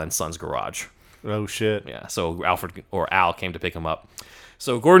 Little Al and Son's Garage. Oh shit. Yeah, so Alfred or Al came to pick him up.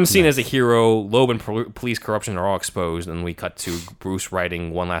 So Gordon's seen as a hero. Loeb and police corruption are all exposed, and we cut to Bruce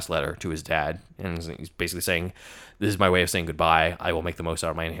writing one last letter to his dad, and he's basically saying, "This is my way of saying goodbye. I will make the most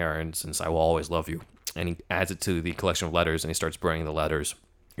out of my inheritance, since I will always love you." And he adds it to the collection of letters, and he starts burning the letters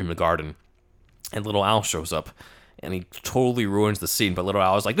in the garden. And little Al shows up, and he totally ruins the scene. But little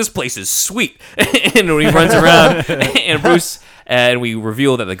Al is like, "This place is sweet," and when he runs around, and Bruce, and we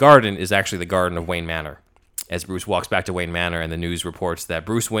reveal that the garden is actually the garden of Wayne Manor. As Bruce walks back to Wayne Manor, and the news reports that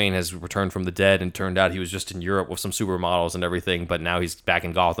Bruce Wayne has returned from the dead, and turned out he was just in Europe with some supermodels and everything, but now he's back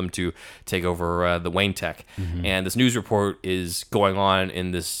in Gotham to take over the Wayne Tech. And this news report is going on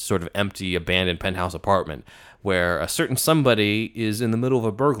in this sort of empty, abandoned penthouse apartment, where a certain somebody is in the middle of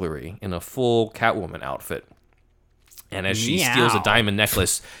a burglary in a full Catwoman outfit. And as she steals a diamond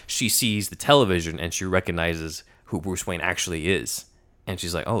necklace, she sees the television, and she recognizes who Bruce Wayne actually is. And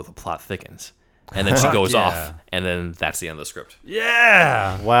she's like, oh, the plot thickens. And then she goes off, and then that's the end of the script.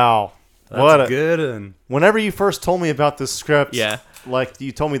 Yeah. Wow. That's What a, good. And whenever you first told me about this script, Yeah. like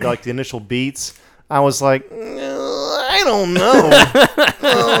you told me like the initial beats, I was like, I don't know.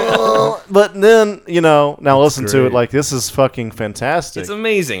 But then, now listen to it, great. like this is fucking fantastic. It's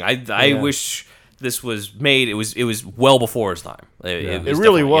amazing. I wish this was made. It was well before its time. It was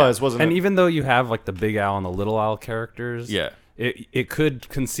really definitely- was, wasn't and it? even though you have like the Big Al and the Little Al characters, Yeah. it could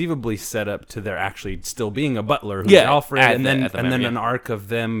conceivably set up to there actually still being a butler who's Yeah, Alfred, at and the- then at the and then yeah. an arc of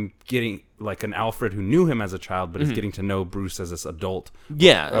them getting like an Alfred who knew him as a child, but is getting to know Bruce as this adult.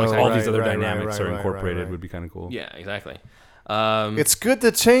 Yeah. Oh, exactly. All right, these other right, dynamics right, are right, incorporated right. would be kind of cool. Yeah, exactly. It's good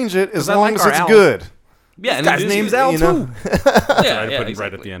to change it as I long like as our it's Al. good. Yeah, and Guy's it is- name's Al you too. know? Yeah, Right, yeah, right at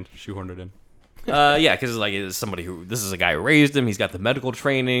exactly. the end, shoehorned it in. Yeah, because like it's somebody who this is a guy who raised him. He's got the medical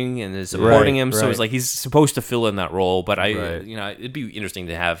training and is supporting him, so right. it's like he's supposed to fill in that role. But Right. it'd be interesting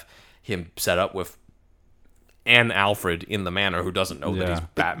to have him set up with an Alfred in the manor who doesn't know that Yeah. he's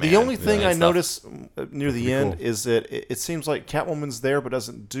Batman. The only thing and I stuff. notice near the end cool. is that it seems like Catwoman's there but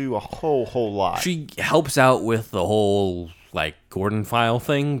doesn't do a whole lot. She helps out with the whole like Gordon file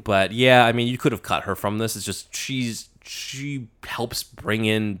thing, but yeah, I mean, you could have cut her from this. It's just she helps bring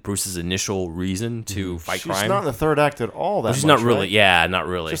in Bruce's initial reason to fight She's crime. not in the third act at all. That She's much, not really, right? yeah, not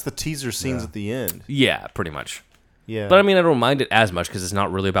really. Just the teaser scenes at the end. Yeah, pretty much. Yeah, But I mean, I don't mind it as much because it's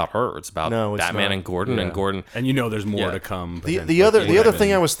not really about her. It's about No, it's Batman not. and Gordon, and Gordon. And there's more Yeah. to come. the potentially. other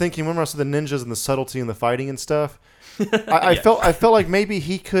thing I was thinking, remember I said the ninjas and the subtlety and the fighting and stuff. I felt like maybe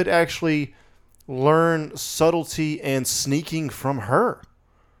he could actually learn subtlety and sneaking from her.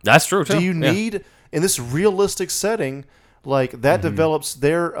 That's true too. Do you Yeah. need in this realistic setting? Like that develops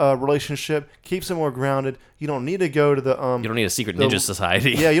their relationship, keeps them more grounded. You don't need to go to the You don't need a secret ninja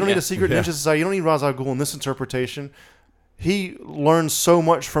society. yeah, you don't need a secret ninja society. You don't need Ra's al Ghul in this interpretation. He learns so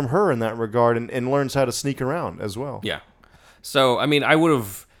much from her in that regard, and learns how to sneak around as well. Yeah. So I mean, I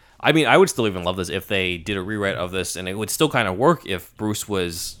would still even love this if they did a rewrite of this, and it would still kind of work if Bruce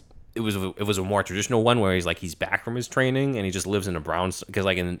was. It was a more traditional one where he's back from his training and he just lives in a brown, because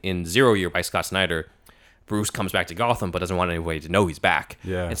like in 0 Year by Scott Snyder, Bruce comes back to Gotham but doesn't want anybody to know he's back.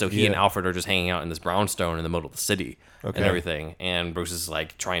 Yeah. And so he and Alfred are just hanging out in this brownstone in the middle of the city and everything. And Bruce is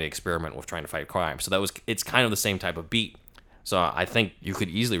like trying to experiment with trying to fight crime. So it's kind of the same type of beat. So I think you could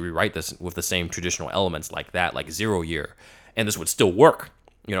easily rewrite this with the same traditional elements like that, like 0 Year, and this would still work.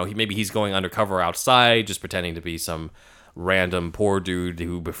 Maybe he's going undercover outside, just pretending to be some random poor dude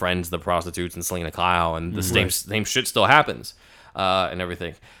who befriends the prostitutes and Selena Kyle, and the same shit still happens, and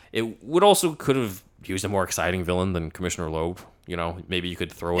everything. It would also could have used a more exciting villain than Commissioner Loeb. Maybe you could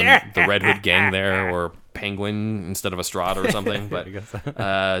throw in the Red Hood gang there, or Penguin instead of Estrada or something. But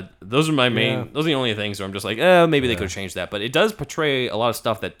those are my main. Those are the only things where I'm just like, maybe they could have changed that. But it does portray a lot of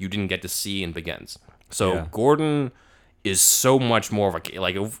stuff that you didn't get to see in Begins. So Gordon is so much more of a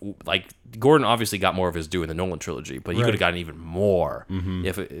like Gordon obviously got more of his due in the Nolan trilogy, but he could have gotten even more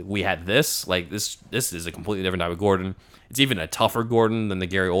if we had this. Like this is a completely different type of Gordon. It's even a tougher Gordon than the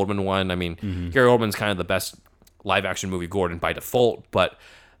Gary Oldman one. I mean, Gary Oldman's kind of the best live action movie Gordon by default, but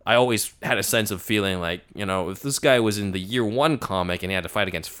I always had a sense of feeling like, if this guy was in the year 1 comic and he had to fight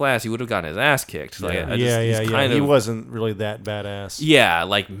against Flash, he would have gotten his ass kicked. Like, He wasn't really that badass. Yeah,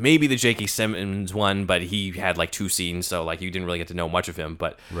 like maybe the J.K. Simmons one, but he had like 2 scenes, so like you didn't really get to know much of him.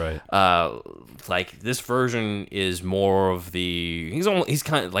 But like this version is more of he's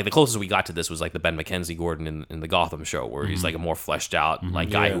kind of like the closest we got to this was like the Ben McKenzie Gordon in the Gotham show, where he's like a more fleshed out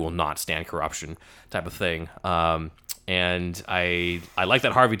like guy who will not stand corruption type of thing. And I like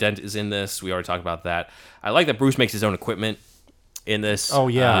that Harvey Dent is in this. We already talked about that. I like that Bruce makes his own equipment in this. Oh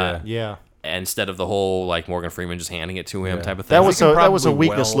yeah. Instead of the whole like Morgan Freeman just handing it to him type of thing. That was a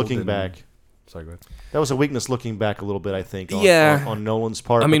weakness looking back. Sorry, go ahead. That was a weakness looking back a little bit, I think. On Nolan's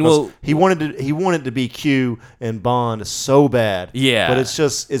part. I mean, he wanted to be Q and Bond so bad. Yeah, but it's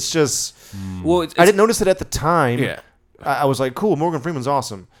just. Well, I didn't notice it at the time. Yeah, I was like, cool, Morgan Freeman's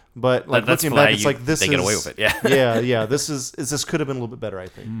awesome. But like looking back, it's like this. They get away with it. Yeah. This could have been a little bit better, I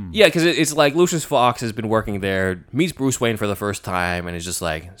think. Yeah, because it's like Lucius Fox has been working there, meets Bruce Wayne for the first time, and is just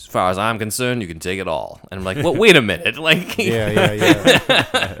like, as far as I'm concerned, you can take it all. And I'm like, well, wait a minute, like, yeah.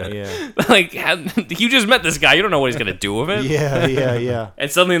 Like, you just met this guy, you don't know what he's gonna do with it. Yeah.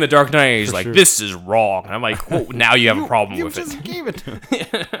 And suddenly in the Dark Knight, he's like, this is wrong. And I'm like, well, now you have a problem with it. You just gave it to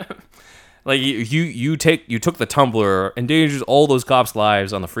him. Like you took the tumbler, endangers all those cops'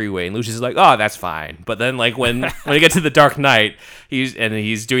 lives on the freeway, and Lucius is like, oh, that's fine. But then like when they get to the Dark Knight,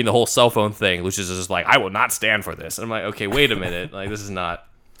 he's doing the whole cell phone thing. Lucius is just like, I will not stand for this. And I'm like, okay, wait a minute, like this is not.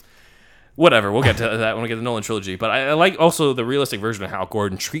 Whatever, we'll get to that when we get to the Nolan trilogy. But I like also the realistic version of how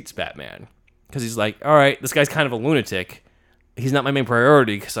Gordon treats Batman, because he's like, all right, this guy's kind of a lunatic. He's not my main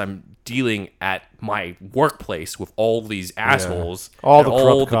priority because I'm dealing at my workplace with all these assholes, all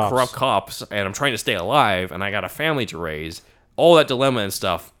the corrupt cops, and I'm trying to stay alive, and I got a family to raise. All that dilemma and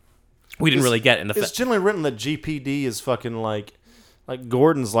stuff we didn't really get in the. It's generally written that GPD is fucking like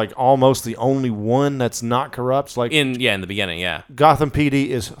Gordon's like almost the only one that's not corrupt. Like in the beginning, yeah. Gotham PD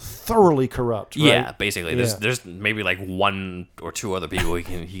is thoroughly corrupt. Right? Yeah, basically. There's maybe like 1 or 2 other people he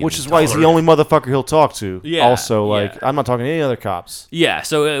can which is why he's the only motherfucker he'll talk to. Yeah. Also, like I'm not talking to any other cops. Yeah.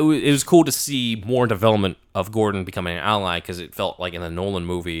 So it was cool to see more development of Gordon becoming an ally, because it felt like in the Nolan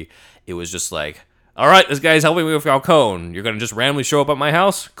movie it was just like, all right, this guy's helping me with Falcone. You're gonna just randomly show up at my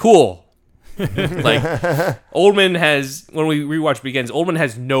house? Cool. Like Oldman has, when we rewatch Begins, Oldman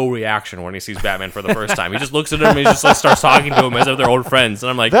has no reaction when he sees Batman for the first time. He just looks at him and he just like starts talking to him as if they're old friends.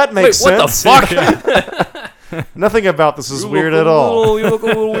 And I'm like, that makes sense. What the fuck? Nothing about this is weird at all. You look a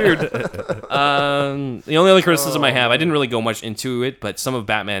little weird. The only other criticism I have, I didn't really go much into it, but some of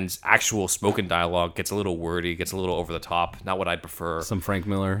Batman's actual spoken dialogue gets a little wordy, gets a little over the top. Not what I'd prefer. Some Frank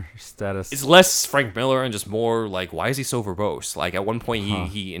Miller status. It's less Frank Miller and just more like, why is he so verbose? Like at one point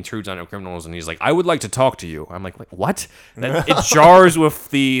he intrudes on criminals and he's like, I would like to talk to you. I'm like what? It jars with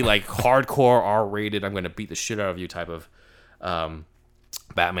the like hardcore R-rated, I'm going to beat the shit out of you type of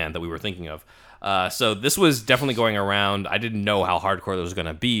Batman that we were thinking of. So this was definitely going around. I didn't know how hardcore this was going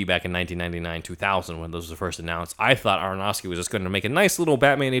to be back in 1999, 2000 when those were first announced. I thought Aronofsky was just going to make a nice little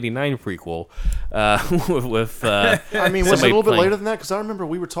Batman 89 prequel with I mean, was it a little bit later than that? Because I remember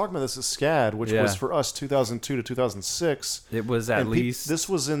we were talking about this at SCAD, which was for us 2002 to 2006. It was at least... This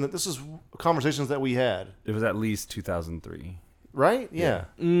is conversations that we had. It was at least 2003. Right? Yeah.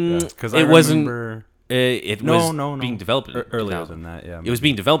 Because it wasn't... It was being developed earlier than that. Yeah, it was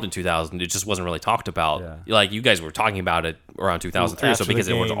being developed in 2000. It just wasn't really talked about. Yeah. Like you guys were talking about it around 2003, so because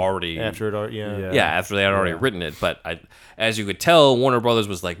it was already after they had already written it. But as you could tell, Warner Brothers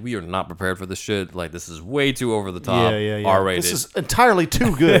was like, we are not prepared for this shit. Like this is way too over the top. R-rated. This is entirely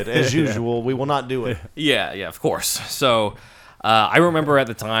too good as usual. We will not do it. Yeah, of course. So. I remember at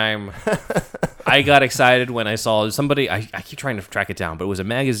the time, I got excited when I saw somebody. I keep trying to track it down, but it was a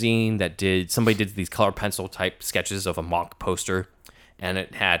magazine that somebody did these color pencil type sketches of a mock poster, and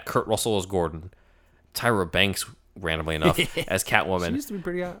it had Kurt Russell as Gordon, Tyra Banks randomly enough as Catwoman. She used to be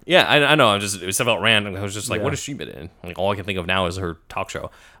pretty hot. Yeah, I know. It was felt random. I was just like, what has she been in? Like all I can think of now is her talk show.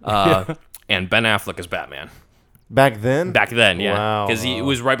 And Ben Affleck as Batman. Back then, yeah. Wow. Because it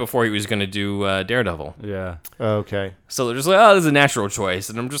was right before he was going to do Daredevil. Yeah. Okay. So they're just like, oh, this is a natural choice.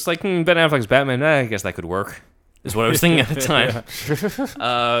 And I'm just like, Ben Affleck's Batman, I guess that could work, is what I was thinking at the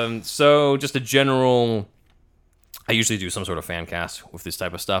time. So just a general... I usually do some sort of fan cast with this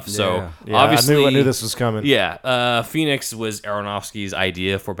type of stuff. So obviously... I knew this was coming. Yeah. Phoenix was Aronofsky's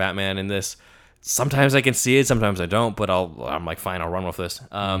idea for Batman in this. Sometimes I can see it, sometimes I don't, but I'm like, fine, I'll run with this.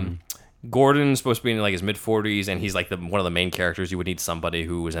 Gordon's supposed to be in like his mid-40s, and he's like one of the main characters. You would need somebody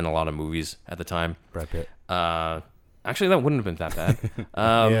who was in a lot of movies at the time. Brad Pitt. Actually, that wouldn't have been that bad.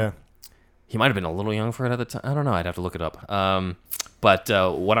 Yeah. He might have been a little young for it at the time. I don't know. I'd have to look it up. But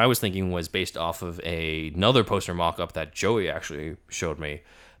what I was thinking was based off of another poster mock-up that Joey actually showed me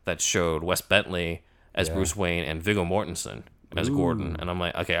that showed Wes Bentley as Bruce Wayne and Viggo Mortensen as Gordon. And I'm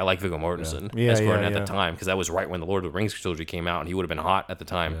like, okay, I like Viggo Mortensen as Gordon at the time because that was right when the Lord of the Rings trilogy came out, and he would have been hot at the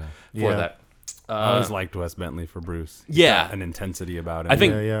time for that. I always liked Wes Bentley for Bruce. He's got an intensity about him. I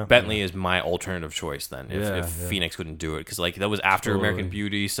think Bentley is my alternative choice then if Phoenix couldn't do it, because like that was after American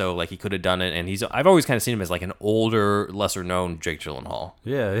Beauty, so like he could have done it. And I've always kind of seen him as like an older, lesser known Jake Gyllenhaal.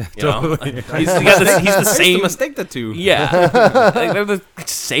 Yeah, totally. He's the same. To mistake the two. Yeah, like they're the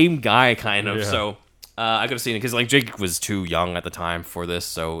same guy kind of. So I could have seen it because like Jake was too young at the time for this,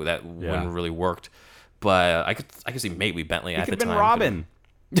 so that wouldn't have really worked. But I could see maybe Bentley at the time. Robin.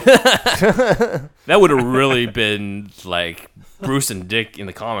 That would have really been like Bruce and Dick in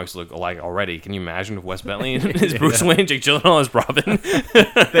the comics look alike already. Can you imagine if Wes Bentley is Bruce Wayne, Jake Gyllenhaal is Robin?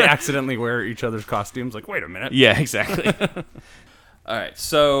 They accidentally wear each other's costumes. Like, wait a minute. Yeah, exactly. All right,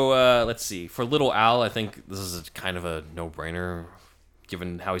 so let's see. For Little Al, I think this is kind of a no-brainer,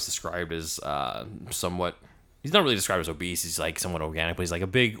 given how he's described as somewhat. He's not really described as obese. He's like somewhat organic, but he's like a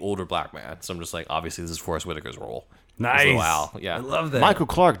big older black man. So I'm just like, obviously, this is Forrest Whitaker's role. Nice. Little Al. Yeah, I love that. Michael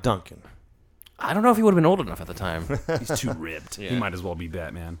Clark Duncan. I don't know if he would have been old enough at the time. He's too ripped. He might as well be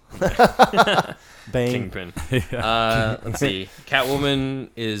Batman. Bang. Kingpin. Let's see. Catwoman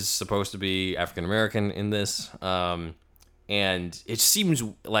is supposed to be African American in this, and it seems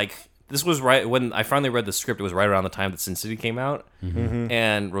like this was right when I finally read the script. It was right around the time that Sin City came out,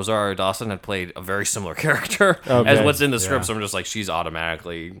 and Rosario Dawson had played a very similar character as what's in the script. So I'm just like, she's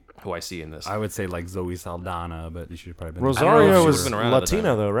automatically who I see in this. I would say like Zoe Saldana, but she should probably been. Rosario was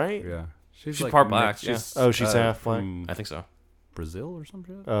Latina though, right? Yeah, she's like part black. She's half black. I think so. Brazil or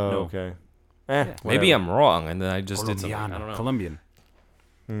something. Oh, okay. Maybe I'm wrong, and then I just did something. I don't know. Colombian.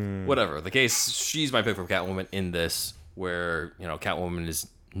 Whatever the case, she's my pick for Catwoman in this, where Catwoman is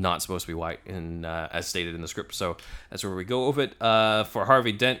not supposed to be white, in as stated in the script. So that's where we go with it. For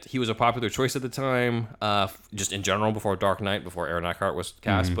Harvey Dent, he was a popular choice at the time, just in general before Dark Knight, before Aaron Eckhart was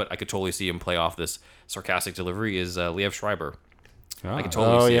cast. But I could totally see him play off this sarcastic delivery. Is Liev Schreiber? I can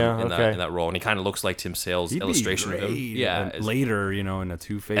totally see him in that role, and he kind of looks like Tim Sale's illustration of him. Yeah, later, in a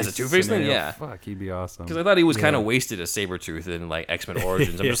Two-Face. As a Two-Face thing, yeah. Fuck, he'd be awesome. Because I thought he was kind of wasted as Sabretooth in like X-Men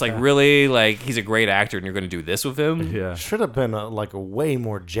Origins. I'm just like, really? Like, he's a great actor, and you're going to do this with him? Yeah. Should have been a way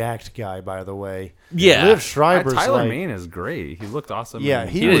more jacked guy, by the way. Yeah. Liev Schreiber's Tyler Mane is great. He looked awesome. Yeah,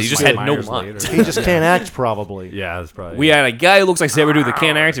 he just had no lines. He just can't act, probably. Yeah, that's probably. We had a guy who looks like Sabretooth that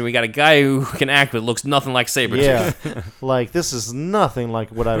can't act, and we got a guy who can act but looks nothing like Sabretooth. Yeah. Like, this is nothing like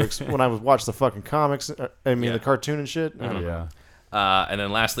what when I would watch the fucking comics. The cartoon and shit. Yeah. And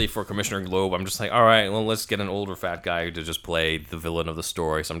then lastly, for Commissioner Globe, I'm just like, all right, well, let's get an older fat guy to just play the villain of the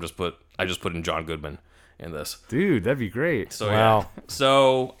story. So I just put in John Goodman in this. Dude, that'd be great. So wow. Yeah.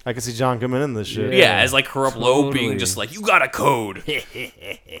 So I can see John Goodman in this shit. Yeah, as like Corrupt Loeb being just like, you got a code.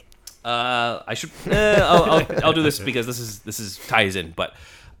 I should. I'll do this because this is ties in, but.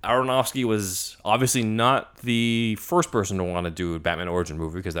 Aronofsky was obviously not the first person to want to do a Batman origin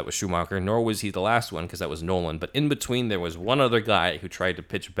movie because that was Schumacher, nor was he the last one because that was Nolan. But in between, there was one other guy who tried to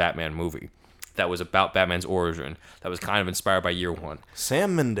pitch a Batman movie that was about Batman's origin that was kind of inspired by Year One.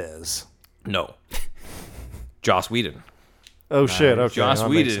 Sam Mendes. No. Joss Whedon. Oh, shit. Okay. Joss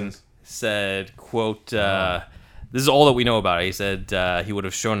Whedon said, quote, this is all that we know about it. He said he would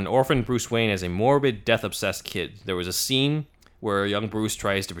have shown an orphan Bruce Wayne as a morbid, death-obsessed kid. There was a scene where young Bruce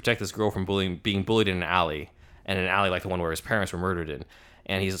tries to protect this girl from being bullied in an alley like the one where his parents were murdered in.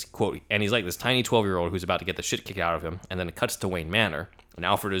 And he's, quote, and he's like this tiny 12-year-old who's about to get the shit kicked out of him. And then it cuts to Wayne Manor. And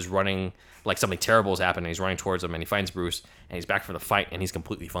Alfred is running, like something terrible has happened. And he's running towards him, and he finds Bruce, and he's back for the fight, and he's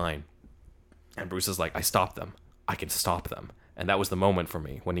completely fine. And Bruce is like, I stopped them. I can stop them. And that was the moment for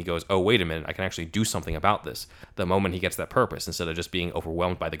me when he goes, oh, wait a minute, I can actually do something about this. The moment he gets that purpose instead of just being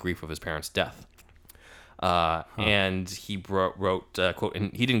overwhelmed by the grief of his parents' death. And he wrote, quote,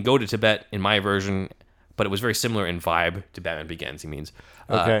 and he didn't go to Tibet in my version, but it was very similar in vibe to Batman Begins, he means.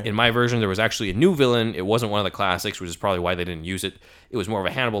 Okay. In my version, there was actually a new villain. It wasn't one of the classics, which is probably why they didn't use it. It was more of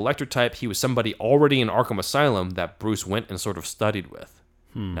a Hannibal Lecter type. He was somebody already in Arkham Asylum that Bruce went and sort of studied with.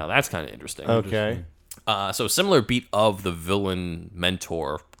 Now, that's kind of interesting. Okay. So similar beat of the villain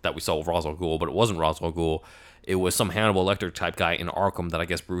mentor that we saw with Ra's al Ghul, but it wasn't Ra's al Ghul. It was some Hannibal Lecter type guy in Arkham that I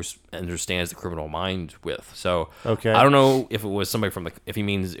guess Bruce understands the criminal mind with. So okay. I don't know if it was somebody if he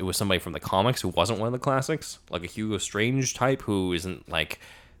means it was somebody from the comics who wasn't one of the classics, like a Hugo Strange type who isn't like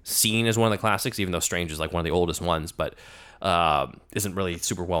seen as one of the classics, even though Strange is like one of the oldest ones, but isn't really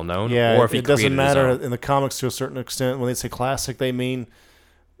super well known. Yeah, or if it doesn't matter in the comics to a certain extent. When they say classic, they mean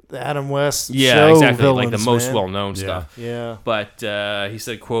Adam West Yeah, show exactly. villains, Like the most man. well-known stuff. Yeah. But he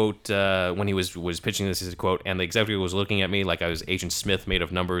said, quote, when he was pitching this, he said, quote, and the executive was looking at me like I was Agent Smith made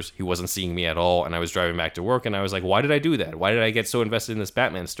of numbers. He wasn't seeing me at all, and I was driving back to work, and I was like, why did I do that? Why did I get so invested in this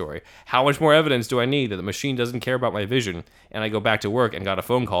Batman story? How much more evidence do I need that the machine doesn't care about my vision? And I go back to work and got a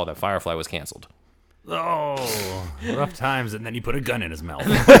phone call that Firefly was canceled. Oh, rough times, and then he put a gun in his mouth.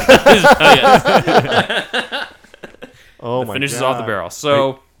 Oh my Finishes God. off the barrel.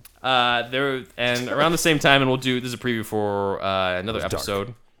 So there, and around the same time, and we'll do, this is a preview for another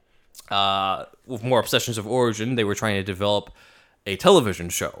episode. With more Obsessions of Origin, they were trying to develop a television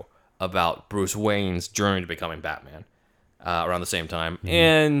show about Bruce Wayne's journey to becoming Batman. Around the same time. Mm-hmm.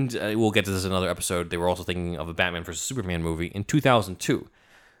 And we'll get to this in another episode. They were also thinking of a Batman vs. Superman movie in 2002.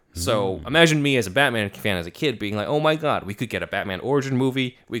 So imagine me as a Batman fan as a kid being like, oh my God, we could get a Batman origin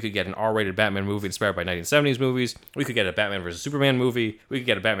movie. We could get an R-rated Batman movie inspired by 1970s movies. We could get a Batman vs. Superman movie. We could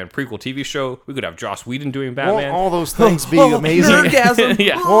get a Batman prequel TV show. We could have Joss Whedon doing Batman. Won't all those things be amazing? Nerdgasm.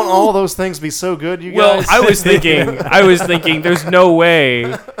 Yeah. Won't all those things be so good, you Well, guys? I was thinking, there's no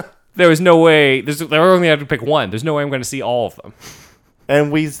way. There only had to pick one. There's no way I'm going to see all of them. And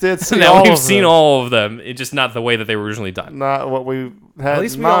we did see Now all we've of seen them. all of them. It's just not the way that they were originally done. Not what we had At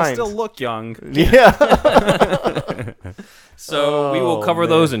least in we all mind. still look young. Yeah. So we will Oh, cover man.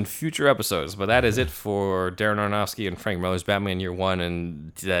 those in future episodes. But that is it for Darren Aronofsky and Frank Miller's Batman Year One.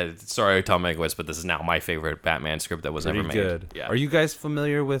 And sorry, Tom Mankiewicz, but this is now my favorite Batman script that was ever made. Good. Yeah. Are you guys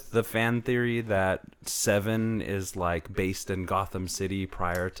familiar with the fan theory that Seven is like based in Gotham City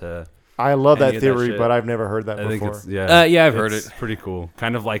prior to? I love Any that of that theory, shit. but I've never heard that I think before. it's yeah. I've heard it's it. Pretty cool.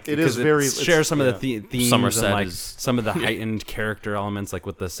 Kind of like It is 'cause very- shares some yeah. of the themes Somerset and like is- some of the heightened character elements, like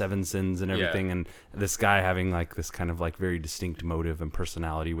with the seven sins and everything, and this guy having like this kind of like very distinct motive and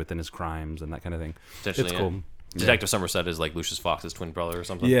personality within his crimes and that kind of thing. Potentially, It's yeah. cool. Detective Somerset is like Lucius Fox's twin brother or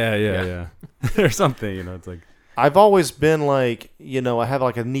something. Yeah. or something. It's like I've always been like, I have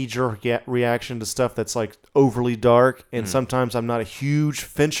like a knee-jerk reaction to stuff that's like overly dark, and sometimes I'm not a huge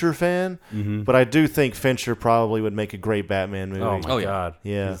Fincher fan, but I do think Fincher probably would make a great Batman movie. oh my yeah. god,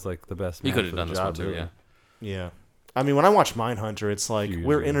 Yeah. he's like the best. He man could have for done the this one job, too, really. yeah. Yeah. I mean, when I watch Mindhunter, it's like Huge,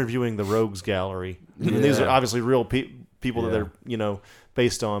 we're yeah. interviewing the Rogues Gallery. And these are obviously real people that they're,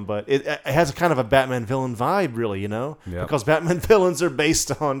 based on, but it has a kind of a Batman villain vibe, really, Yep. because Batman villains are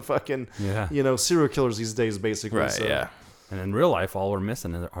based on fucking, Yeah. serial killers these days, basically. Right, so yeah. And in real life, all we're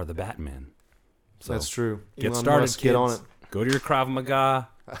missing are the Batman. So That's true. get Elon started, Musk, kids. get on Go to your Krav Maga.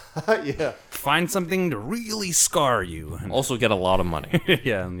 it. Yeah. Find something to really scar you. Also get a lot of money.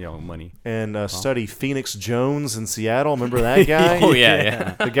 yeah, and money. And study Phoenix Jones in Seattle. Remember that guy? Oh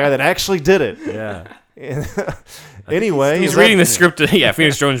yeah. The guy that actually did it. Yeah. Anyway, He's reading the script. Yeah,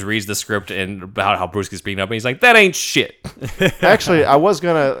 Phoenix Jones reads the script and about how Bruce gets beaten up, and he's like, "That ain't shit." Actually, I was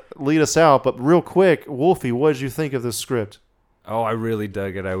gonna lead us out, but real quick, Wolfie, what did you think of this script? Oh, I really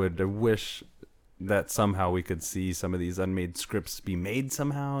dug it. I wish that somehow we could see some of these unmade scripts be made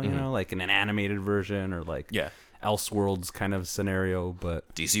somehow, like in an animated version or like Elseworlds kind of scenario,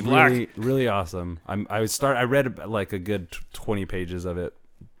 but DC Black. really, really awesome. I read like a good 20 pages of it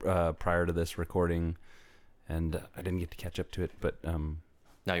prior to this recording, and I didn't get to catch up to it, but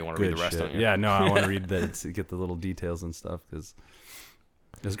Now you want to read good the rest, shit. don't you? Yeah, no, I want to read that, get the little details and stuff, because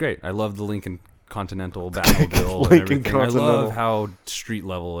it's great. I love the Lincoln Continental Batmobile and Lincoln everything. I Continental. love how street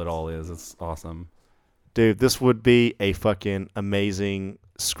level it all is. It's awesome. Dude, this would be a fucking amazing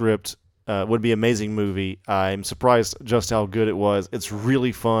script. Would be an amazing movie. I'm surprised just how good it was. It's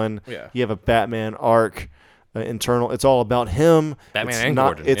really fun. Yeah. You have a Batman arc internal. It's all about him. Batman it's and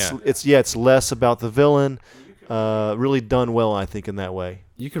not, Gordon, It's less about the villain. Really done well, I think, in that way.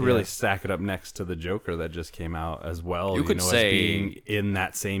 You could really stack it up next to the Joker that just came out as well. You could say- as being in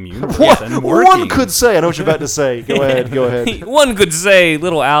that same universe and One working. could say. I know what you're about to say. Go ahead. Go ahead. One could say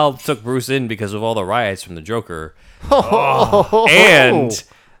Little Al took Bruce in because of all the riots from the Joker. And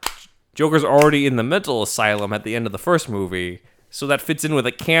Joker's already in the mental asylum at the end of the first movie, so that fits in with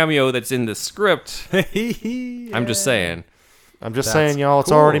a cameo that's in the script. I'm just saying. I'm just That's saying, y'all. It's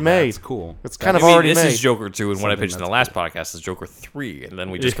cool. already made. That's cool. It's kind of I mean, already this made. is Joker 2, and what I Something pitched in the that's last podcast is Joker 3, and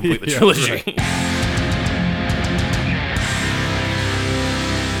then we just complete the Yeah, trilogy.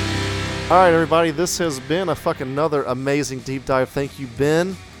 All right, everybody. This has been a fucking another amazing deep dive. Thank you,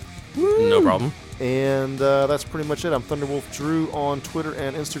 Ben. No problem. And that's pretty much it. I'm Thunderwolf Drew on Twitter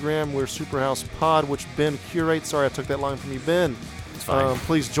and Instagram. We're Superhouse Pod, which Ben curates. Sorry, I took that line from you, Ben. It's fine.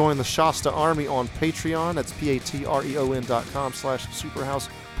 Please join the Shasta Army on Patreon. That's patreon.com/Superhouse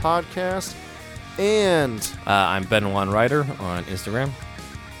Podcast. And I'm Ben Juan Ryder on Instagram.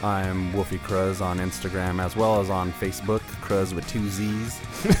 I'm Wolfie Cruz on Instagram as well as on Facebook, Cruz with 2 Z's.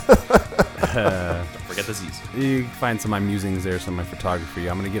 Don't forget the Z's. You can find some of my musings there, some of my photography.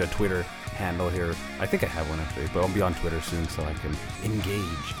 I'm going to get a Twitter handle here. I think I have one actually, but I'll be on Twitter soon so I can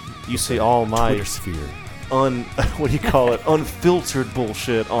engage. You see all my Twitter sphere. what do you call it? Unfiltered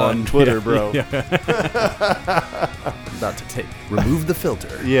bullshit on Twitter, bro. Yeah. About to remove the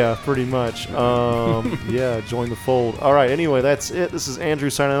filter. Yeah, pretty much. Yeah, join the fold. All right, anyway, that's it. This is Andrew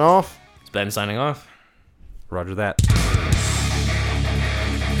signing off. It's Ben signing off. Roger that.